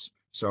fitness.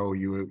 So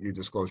you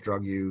disclose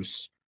drug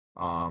use,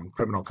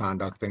 criminal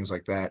conduct, things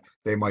like that.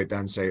 They might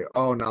then say,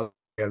 oh, now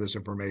we have this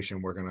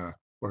information, we're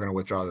gonna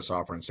withdraw this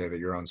offer and say that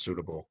you're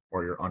unsuitable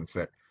or you're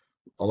unfit.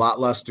 A lot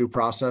less due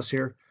process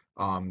here.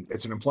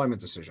 It's an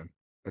employment decision.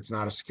 It's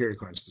not a security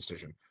clearance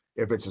decision.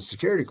 If it's a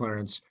security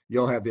clearance,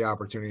 you'll have the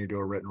opportunity to do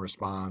a written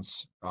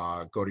response,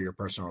 go to your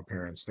personal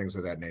appearance, things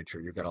of that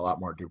nature. You've got a lot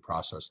more due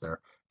process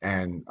there.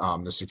 And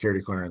the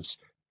security clearance,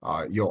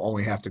 you'll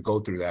only have to go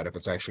through that if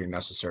it's actually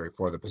necessary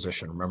for the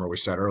position. Remember, we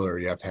said earlier,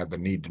 you have to have the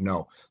need to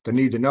know. The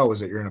need to know is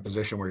that you're in a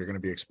position where you're going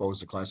to be exposed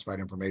to classified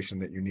information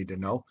that you need to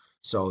know.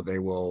 So they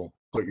will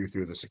put you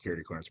through the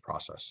security clearance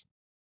process.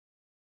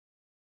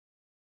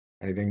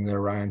 Anything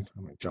there, Ryan?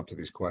 I'm going to jump to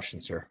these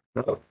questions here.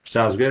 Oh,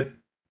 sounds good.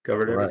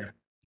 Covered everything.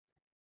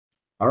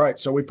 All right,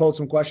 so we pulled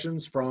some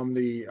questions from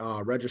the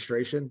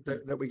registration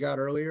that we got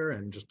earlier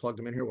and just plugged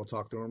them in here. We'll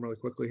talk through them really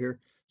quickly here.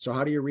 So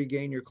how do you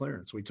regain your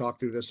clearance? We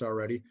talked through this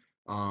already.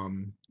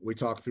 We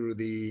talked through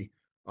the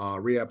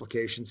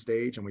reapplication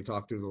stage and we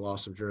talked through the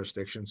loss of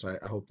jurisdiction. So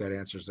I hope that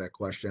answers that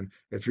question.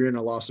 If you're in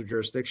a loss of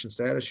jurisdiction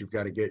status, you've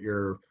got to get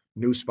your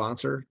new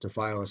sponsor to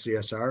file a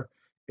CSR.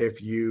 If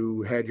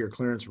you had your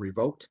clearance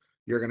revoked,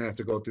 you're going to have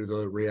to go through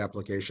the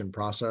reapplication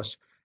process.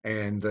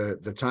 And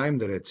the time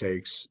that it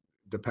takes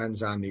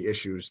depends on the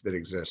issues that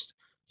exist.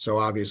 So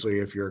obviously,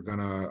 if you're going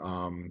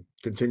to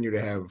continue to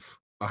have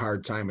a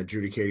hard time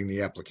adjudicating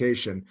the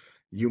application,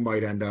 you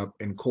might end up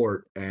in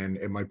court and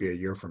it might be a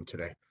year from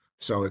today.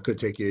 So it could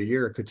take you a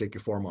year, it could take you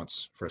 4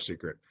 months for a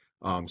secret.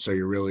 So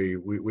you really,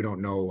 we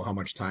don't know how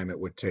much time it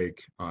would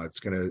take.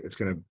 It's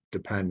gonna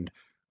depend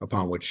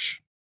upon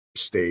which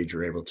stage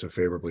you're able to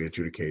favorably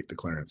adjudicate the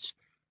clearance.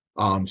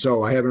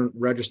 So I haven't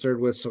registered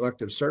with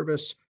Selective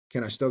Service.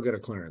 Can I still get a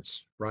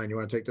clearance? Ryan, you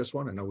want to take this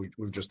one? I know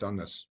we've just done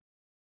this.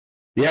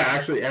 Yeah,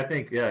 actually, I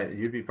think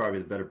you'd be probably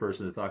the better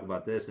person to talk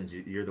about this, since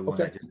you're the one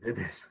Okay. that just did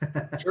this.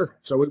 Sure.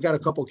 So we've got a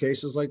couple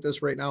cases like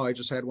this right now. I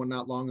just had one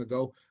not long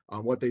ago.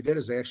 What they did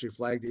is they actually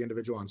flagged the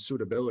individual on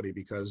suitability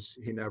because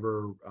he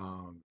never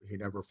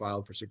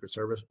filed for Secret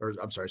Service, or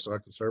I'm sorry,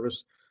 Selective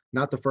Service.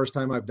 Not the first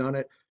time I've done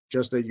it,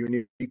 just a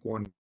unique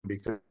one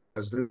because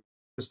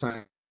this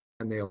time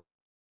they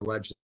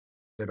alleged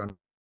it under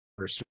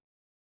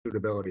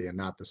suitability and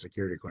not the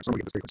security clearance. But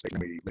in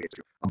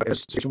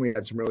this situation, we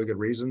had some really good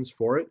reasons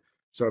for it.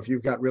 So if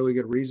you've got really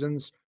good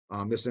reasons,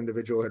 this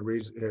individual had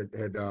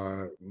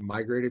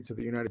migrated to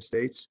the United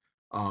States,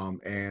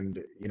 and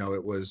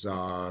it was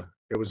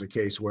a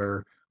case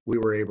where we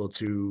were able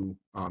to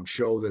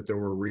show that there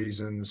were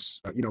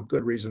reasons,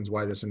 good reasons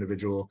why this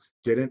individual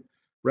didn't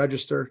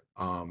register.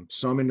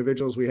 Some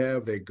individuals we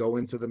have, they go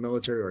into the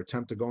military or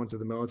attempt to go into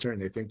the military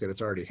and they think that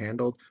it's already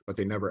handled, but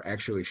they never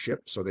actually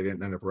ship, so they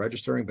didn't end up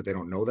registering, but they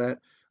don't know that.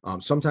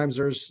 Sometimes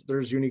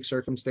there's unique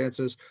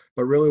circumstances,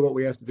 but really what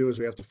we have to do is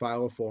we have to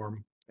file a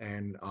form,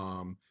 and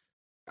on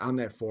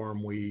that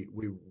form, we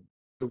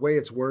the way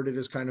it's worded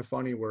is kind of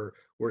funny. We're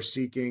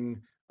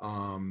seeking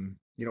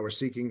we're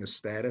seeking the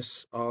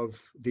status of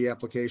the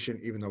application,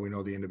 even though we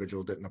know the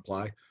individual didn't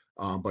apply.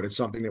 But it's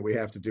something that we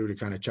have to do to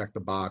kind of check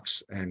the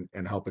box and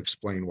help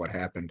explain what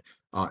happened.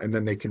 And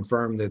then they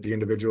confirm that the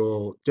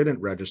individual didn't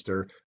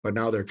register, but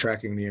now they're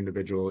tracking the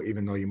individual,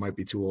 even though you might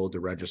be too old to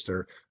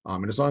register.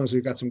 And as long as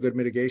we've got some good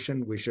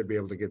mitigation, we should be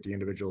able to get the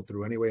individual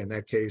through anyway. In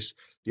that case,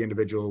 the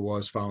individual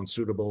was found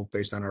suitable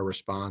based on our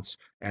response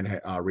and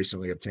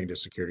recently obtained a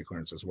security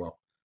clearance as well.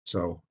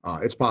 So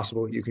it's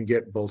possible you can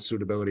get both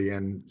suitability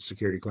and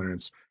security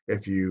clearance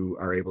if you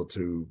are able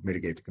to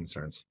mitigate the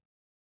concerns.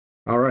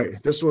 All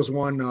right, this was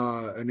one,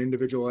 an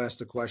individual asked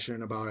a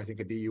question about, I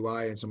think, a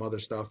DUI and some other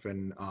stuff,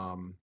 and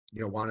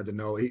wanted to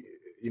know,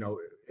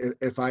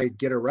 if I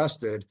get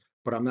arrested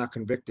but I'm not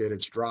convicted,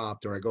 it's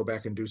dropped, or I go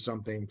back and do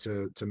something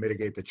to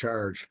mitigate the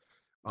charge,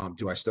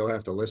 do I still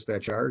have to list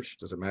that charge?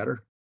 Does it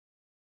matter?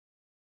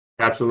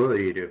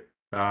 Absolutely, you do.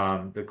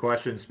 The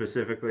question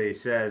specifically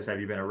says,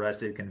 have you been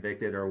arrested,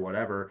 convicted, or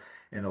whatever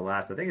in the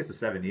last, I think it's the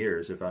 7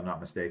 years, if I'm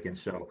not mistaken.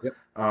 So,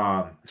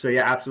 Yep. so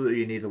yeah, absolutely,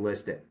 you need to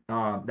list it.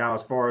 Now,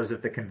 as far as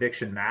if the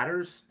conviction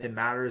matters, it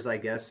matters, I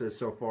guess, as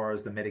so far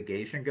as the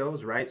mitigation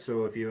goes, right?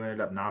 So if you ended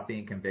up not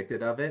being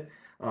convicted of it,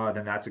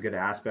 then that's a good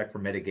aspect for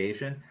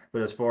mitigation.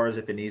 But as far as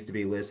if it needs to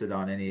be listed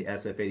on any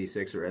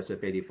SF-86 or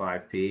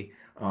SF-85P,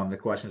 the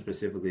question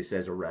specifically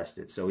says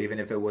arrested. So even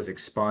if it was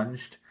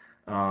expunged,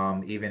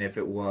 even if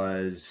it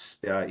was,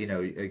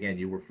 again,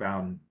 you were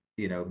found,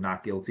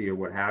 not guilty or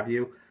what have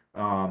you,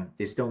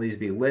 it still needs to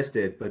be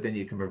listed, but then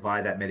you can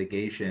provide that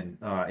mitigation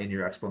in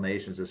your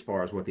explanations as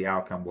far as what the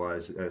outcome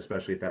was,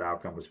 especially if that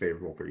outcome was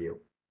favorable for you.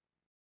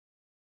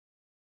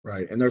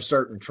 Right, and there's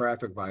certain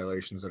traffic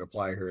violations that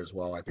apply here as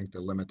well. I think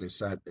the limit they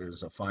set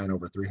is a fine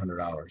over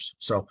 $300.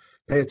 So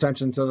pay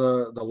attention to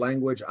the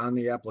language on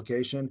the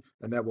application,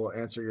 and that will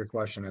answer your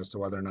question as to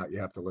whether or not you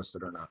have to list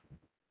it or not.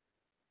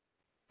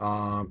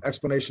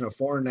 Explanation of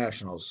foreign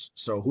nationals.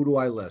 So who do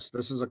I list?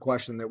 This is a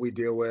question that we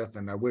deal with,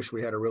 and I wish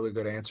we had a really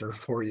good answer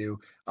for you.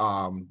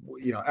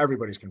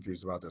 Everybody's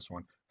confused about this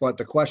one, but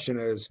the question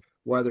is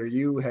whether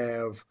you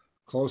have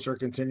close or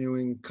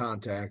continuing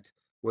contact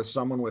with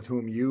someone with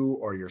whom you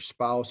or your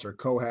spouse or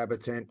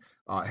cohabitant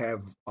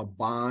have a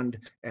bond,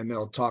 and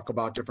they'll talk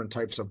about different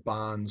types of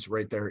bonds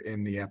right there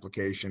in the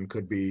application.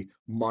 Could be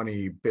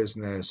money,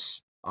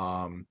 business,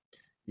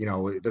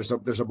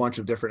 there's a bunch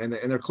of different,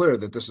 and they're clear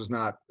that this is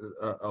not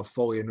a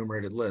fully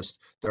enumerated list.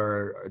 There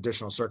are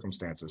additional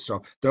circumstances,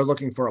 so they're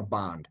looking for a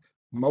bond.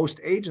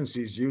 Most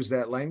agencies use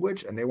that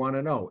language, and they want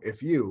to know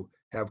if you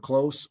have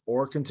close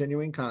or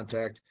continuing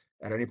contact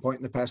at any point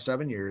in the past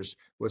 7 years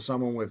with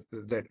someone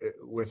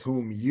with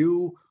whom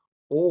you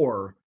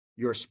or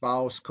your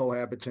spouse,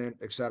 cohabitant,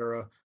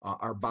 etc.,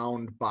 are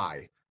bound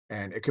by,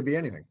 and it could be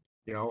anything.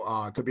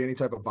 It could be any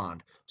type of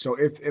bond. So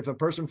if a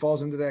person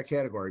falls into that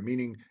category,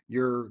 meaning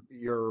you're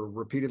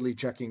repeatedly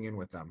checking in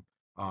with them,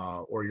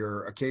 or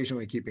you're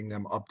occasionally keeping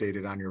them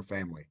updated on your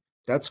family,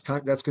 that's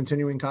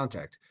continuing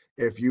contact.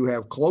 If you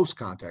have close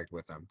contact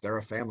with them, they're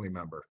a family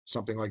member,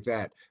 something like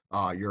that.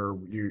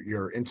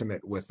 You're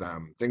intimate with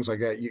them, things like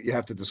that. You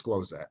have to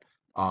disclose that.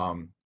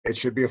 It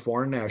should be a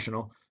foreign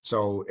national.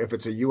 So if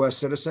it's a U.S.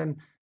 citizen,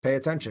 pay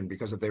attention,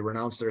 because if they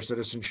renounce their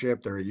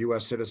citizenship, they're a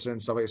U.S. citizen.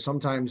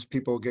 Sometimes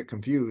people get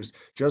confused.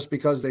 Just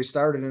because they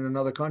started in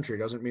another country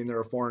doesn't mean they're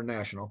a foreign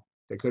national.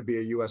 They could be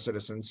a U.S.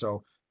 citizen.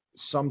 So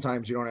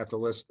sometimes you don't have to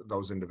list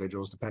those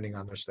individuals depending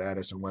on their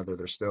status and whether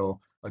they're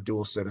still a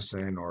dual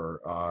citizen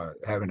or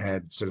haven't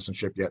had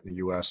citizenship yet in the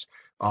U.S.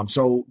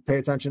 So pay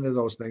attention to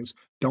those things.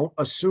 Don't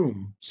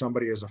assume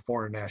somebody is a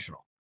foreign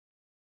national.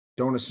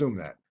 Don't assume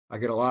that. I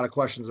get a lot of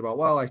questions about,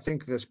 well, I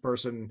think this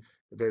person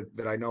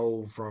that I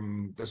know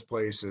from this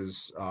place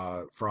is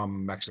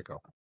from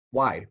Mexico.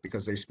 Why?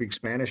 Because they speak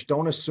Spanish.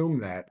 Don't assume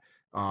that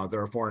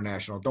they're a foreign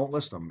national, don't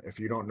list them. If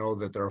you don't know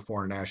that they're a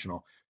foreign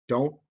national,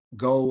 don't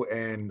go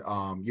and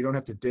you don't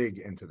have to dig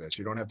into this.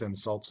 You don't have to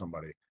insult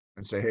somebody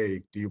and say,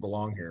 hey, do you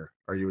belong here?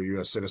 Are you a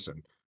U.S.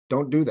 citizen?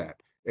 Don't do that.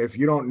 If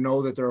you don't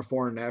know that they're a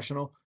foreign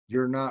national,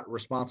 you're not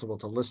responsible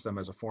to list them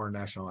as a foreign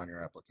national on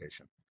your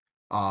application.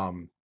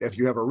 If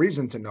you have a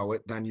reason to know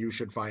it, then you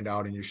should find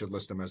out and you should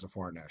list them as a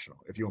foreign national.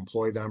 If you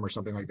employ them or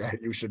something like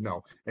that, you should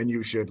know and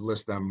you should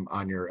list them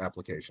on your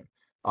application.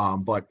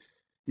 But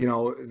you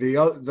know,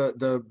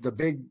 the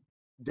big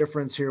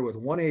difference here with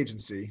one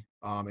agency,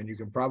 and you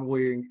can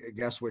probably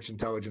guess which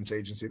intelligence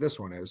agency this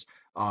one is.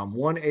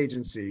 One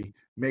agency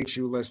makes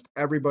you list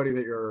everybody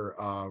that you're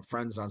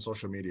friends on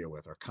social media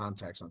with or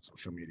contacts on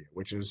social media,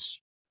 which is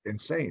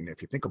insane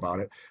if you think about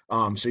it.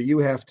 So you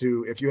have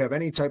to, if you have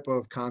any type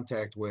of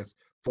contact with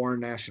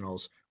foreign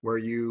nationals where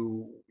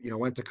you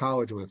went to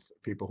college with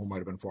people who might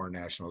have been foreign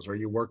nationals, or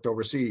you worked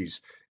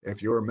overseas,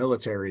 if you're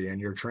military and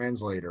you're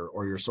translator,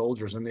 or you're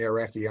soldiers in the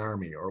Iraqi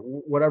army, or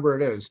whatever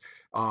it is,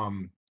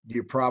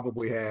 you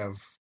probably have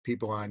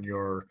people on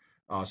your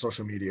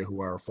social media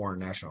who are foreign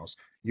nationals.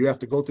 You have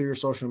to go through your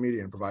social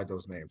media and provide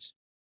those names,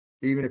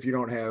 even if you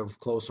don't have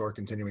close or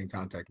continuing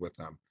contact with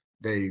them.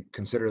 They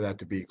consider that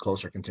to be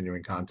close or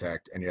continuing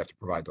contact, and you have to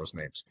provide those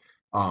names.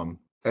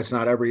 That's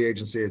not every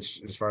agency. It's,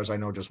 as far as I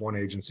know, just one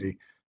agency.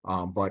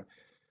 But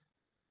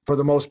for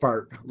the most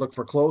part, look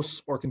for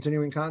close or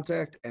continuing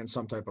contact and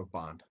some type of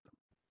bond.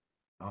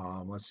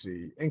 Let's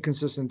see,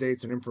 inconsistent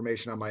dates and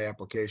information on my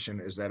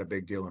application. Is that a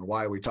big deal, and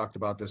why? We talked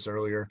about this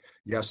earlier.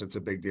 Yes, it's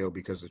a big deal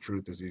because the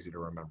truth is easy to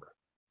remember.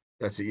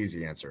 That's the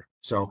easy answer.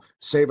 So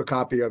save a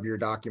copy of your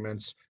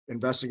documents.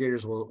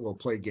 Investigators will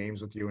play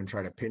games with you and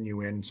try to pin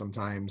you in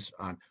sometimes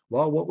on,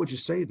 well, what would you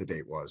say the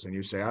date was? And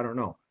you say, I don't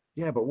know.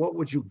 Yeah, but what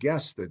would you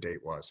guess the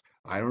date was?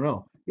 I don't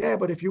know. Yeah,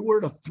 but if you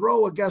were to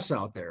throw a guess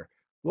out there,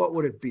 what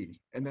would it be?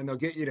 And then they'll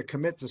get you to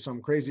commit to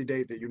some crazy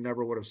date that you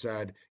never would have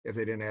said if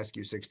they didn't ask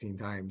you 16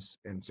 times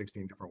in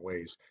 16 different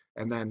ways.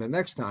 And then the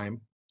next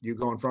time you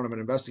go in front of an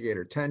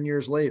investigator 10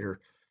 years later,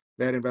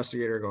 that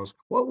investigator goes,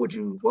 what would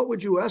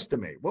you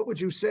estimate? What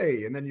would you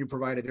say? And then you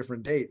provide a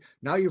different date.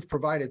 Now you've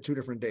provided two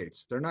different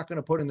dates. They're not going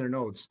to put in their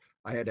notes,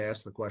 I had to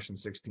ask the question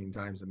 16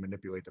 times and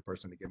manipulate the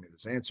person to give me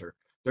this answer.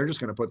 They're just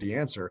going to put the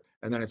answer,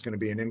 and then it's going to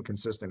be an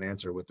inconsistent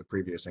answer with the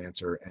previous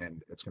answer,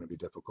 and it's going to be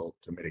difficult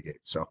to mitigate.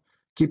 So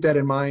keep that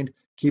in mind.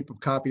 Keep a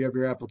copy of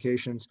your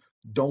applications.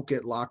 Don't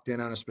get locked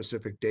in on a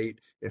specific date.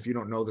 If you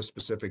don't know the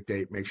specific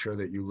date, make sure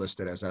that you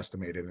list it as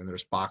estimated, and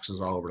there's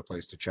boxes all over the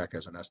place to check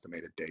as an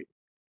estimated date.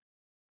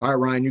 All right,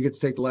 Ryan, you get to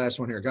take the last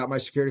one here. Got my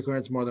security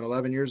clearance more than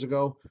 11 years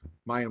ago.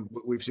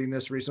 We've seen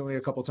this recently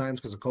a couple times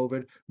because of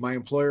COVID. My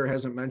employer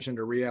hasn't mentioned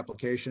a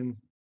reapplication.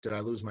 Did I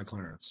lose my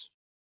clearance?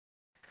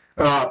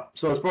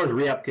 So as far as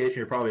reapplication,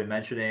 you're probably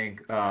mentioning,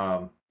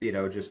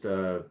 just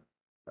the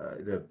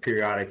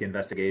periodic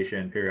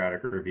investigation,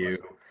 periodic review,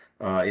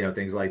 Right.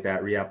 things like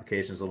that.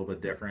 Reapplication is a little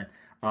bit different.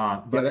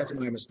 Yeah, But that's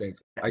my mistake.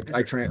 I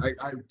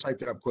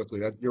typed it up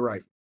quickly. You're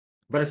right.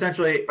 But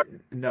essentially,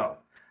 no.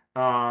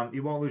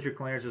 You won't lose your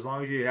clearance as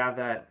long as you have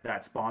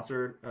that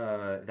sponsor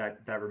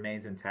that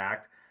remains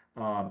intact.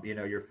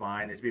 You're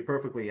fine. To be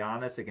perfectly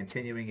honest, a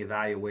continuing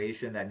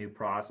evaluation, that new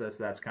process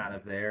that's kind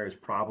of there, is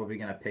probably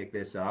going to pick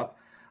this up.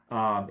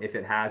 If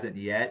it hasn't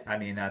yet, I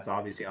mean, that's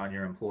obviously on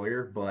your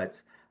employer. But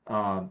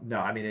no,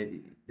 I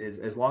mean,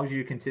 as long as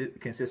you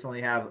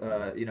consistently have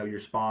your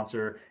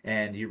sponsor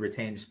and you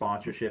retain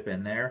sponsorship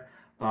in there,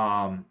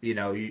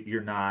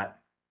 you're not,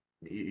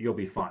 you'll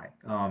be fine.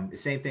 The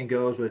same thing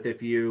goes with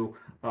if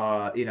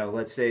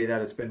let's say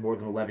that it's been more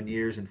than 11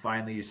 years and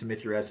finally you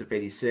submit your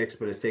SF-86,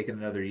 but it's taken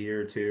another year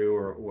or two,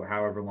 or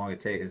however long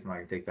it takes. It's not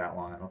going to take that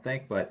long, I don't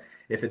think. But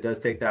if it does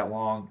take that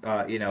long,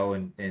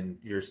 and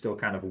you're still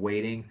kind of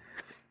waiting,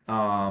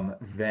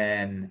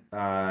 then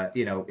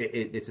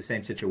it's the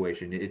same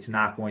situation. It's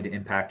not going to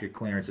impact your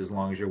clearance as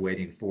long as you're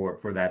waiting for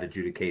that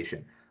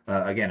adjudication.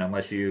 Again,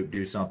 unless you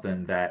do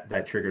something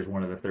that triggers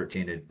one of the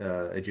 13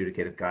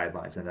 adjudicative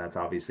guidelines, and that's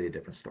obviously a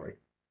different story.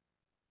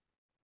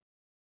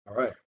 All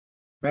right.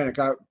 Man, it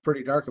got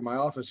pretty dark in my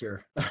office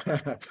here.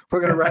 We're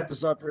going to wrap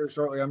this up here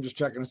shortly. I'm just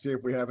checking to see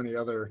if we have any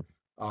other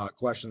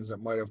questions that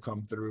might have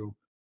come through.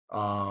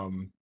 All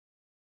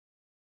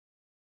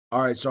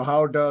right. So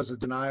how does a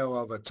denial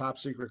of a top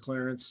secret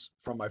clearance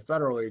from my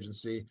federal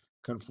agency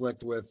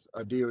conflict with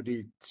a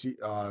DoD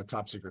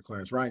top secret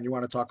clearance? Ryan, you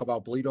want to talk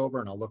about bleed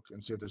over, and I'll look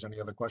and see if there's any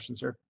other questions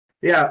here.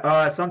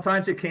 Yeah,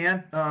 sometimes it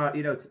can.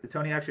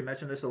 Tony actually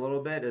mentioned this a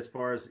little bit as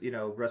far as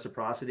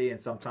reciprocity, and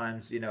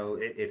sometimes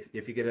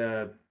if you get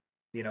a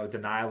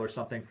denial or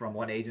something from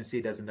one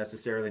agency, doesn't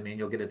necessarily mean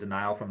you'll get a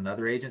denial from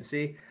another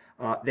agency.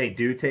 They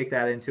do take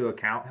that into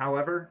account,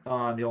 however.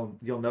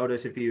 You'll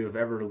notice if you've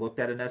ever looked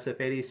at an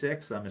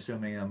SF-86, I'm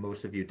assuming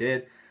most of you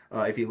did.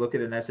 If you look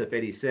at an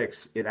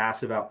SF-86, it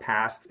asks about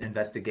past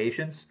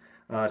investigations.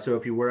 So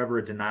if you were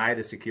ever denied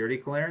a security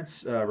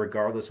clearance,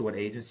 regardless of what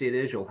agency it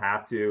is, you'll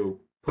have to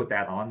put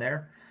that on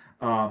there.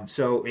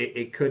 So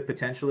it could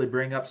potentially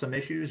bring up some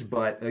issues,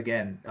 but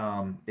again,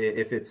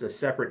 if it's a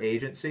separate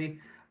agency,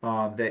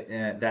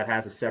 that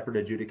has a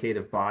separate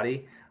adjudicative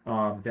body,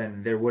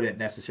 then there wouldn't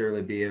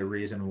necessarily be a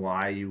reason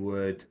why you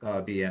would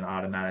be an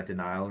automatic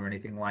denial or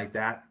anything like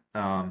that.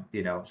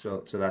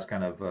 So that's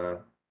kind of I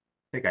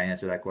think I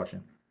answered that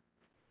question.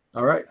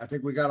 All right, I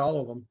think we got all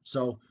of them.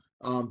 So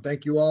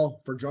thank you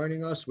all for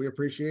joining us. We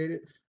appreciate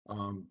it.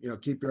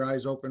 Keep your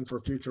eyes open for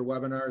future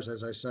webinars.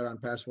 As I said on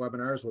past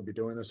webinars, we'll be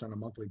doing this on a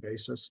monthly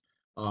basis.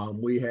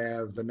 We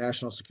have the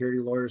National Security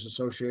Lawyers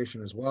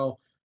Association as well,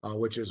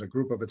 which is a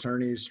group of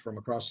attorneys from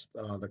across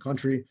the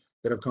country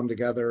that have come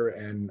together,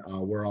 and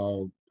we're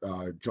all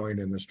joined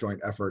in this joint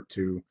effort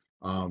to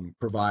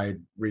provide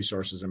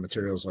resources and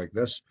materials like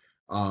this.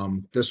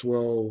 This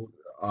will,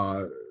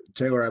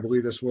 Taylor, I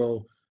believe this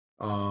will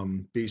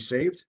be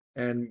saved,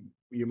 and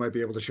you might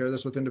be able to share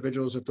this with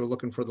individuals if they're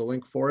looking for the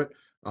link for it.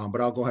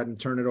 But I'll go ahead and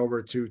turn it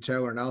over to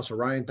Taylor now. So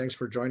Ryan, thanks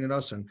for joining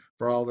us, and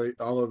for all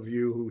of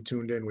you who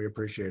tuned in, we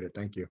appreciate it.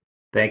 Thank you.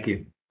 Thank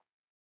you.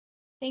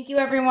 Thank you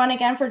everyone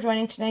again for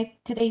joining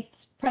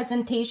today's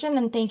presentation,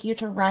 and thank you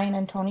to Ryan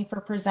and Tony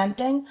for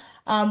presenting.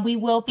 We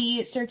will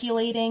be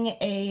circulating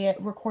a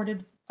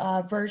recorded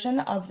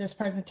version of this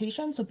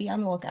presentation, so be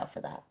on the lookout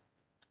for that.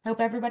 I hope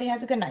everybody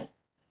has a good night.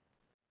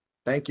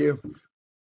 Thank you.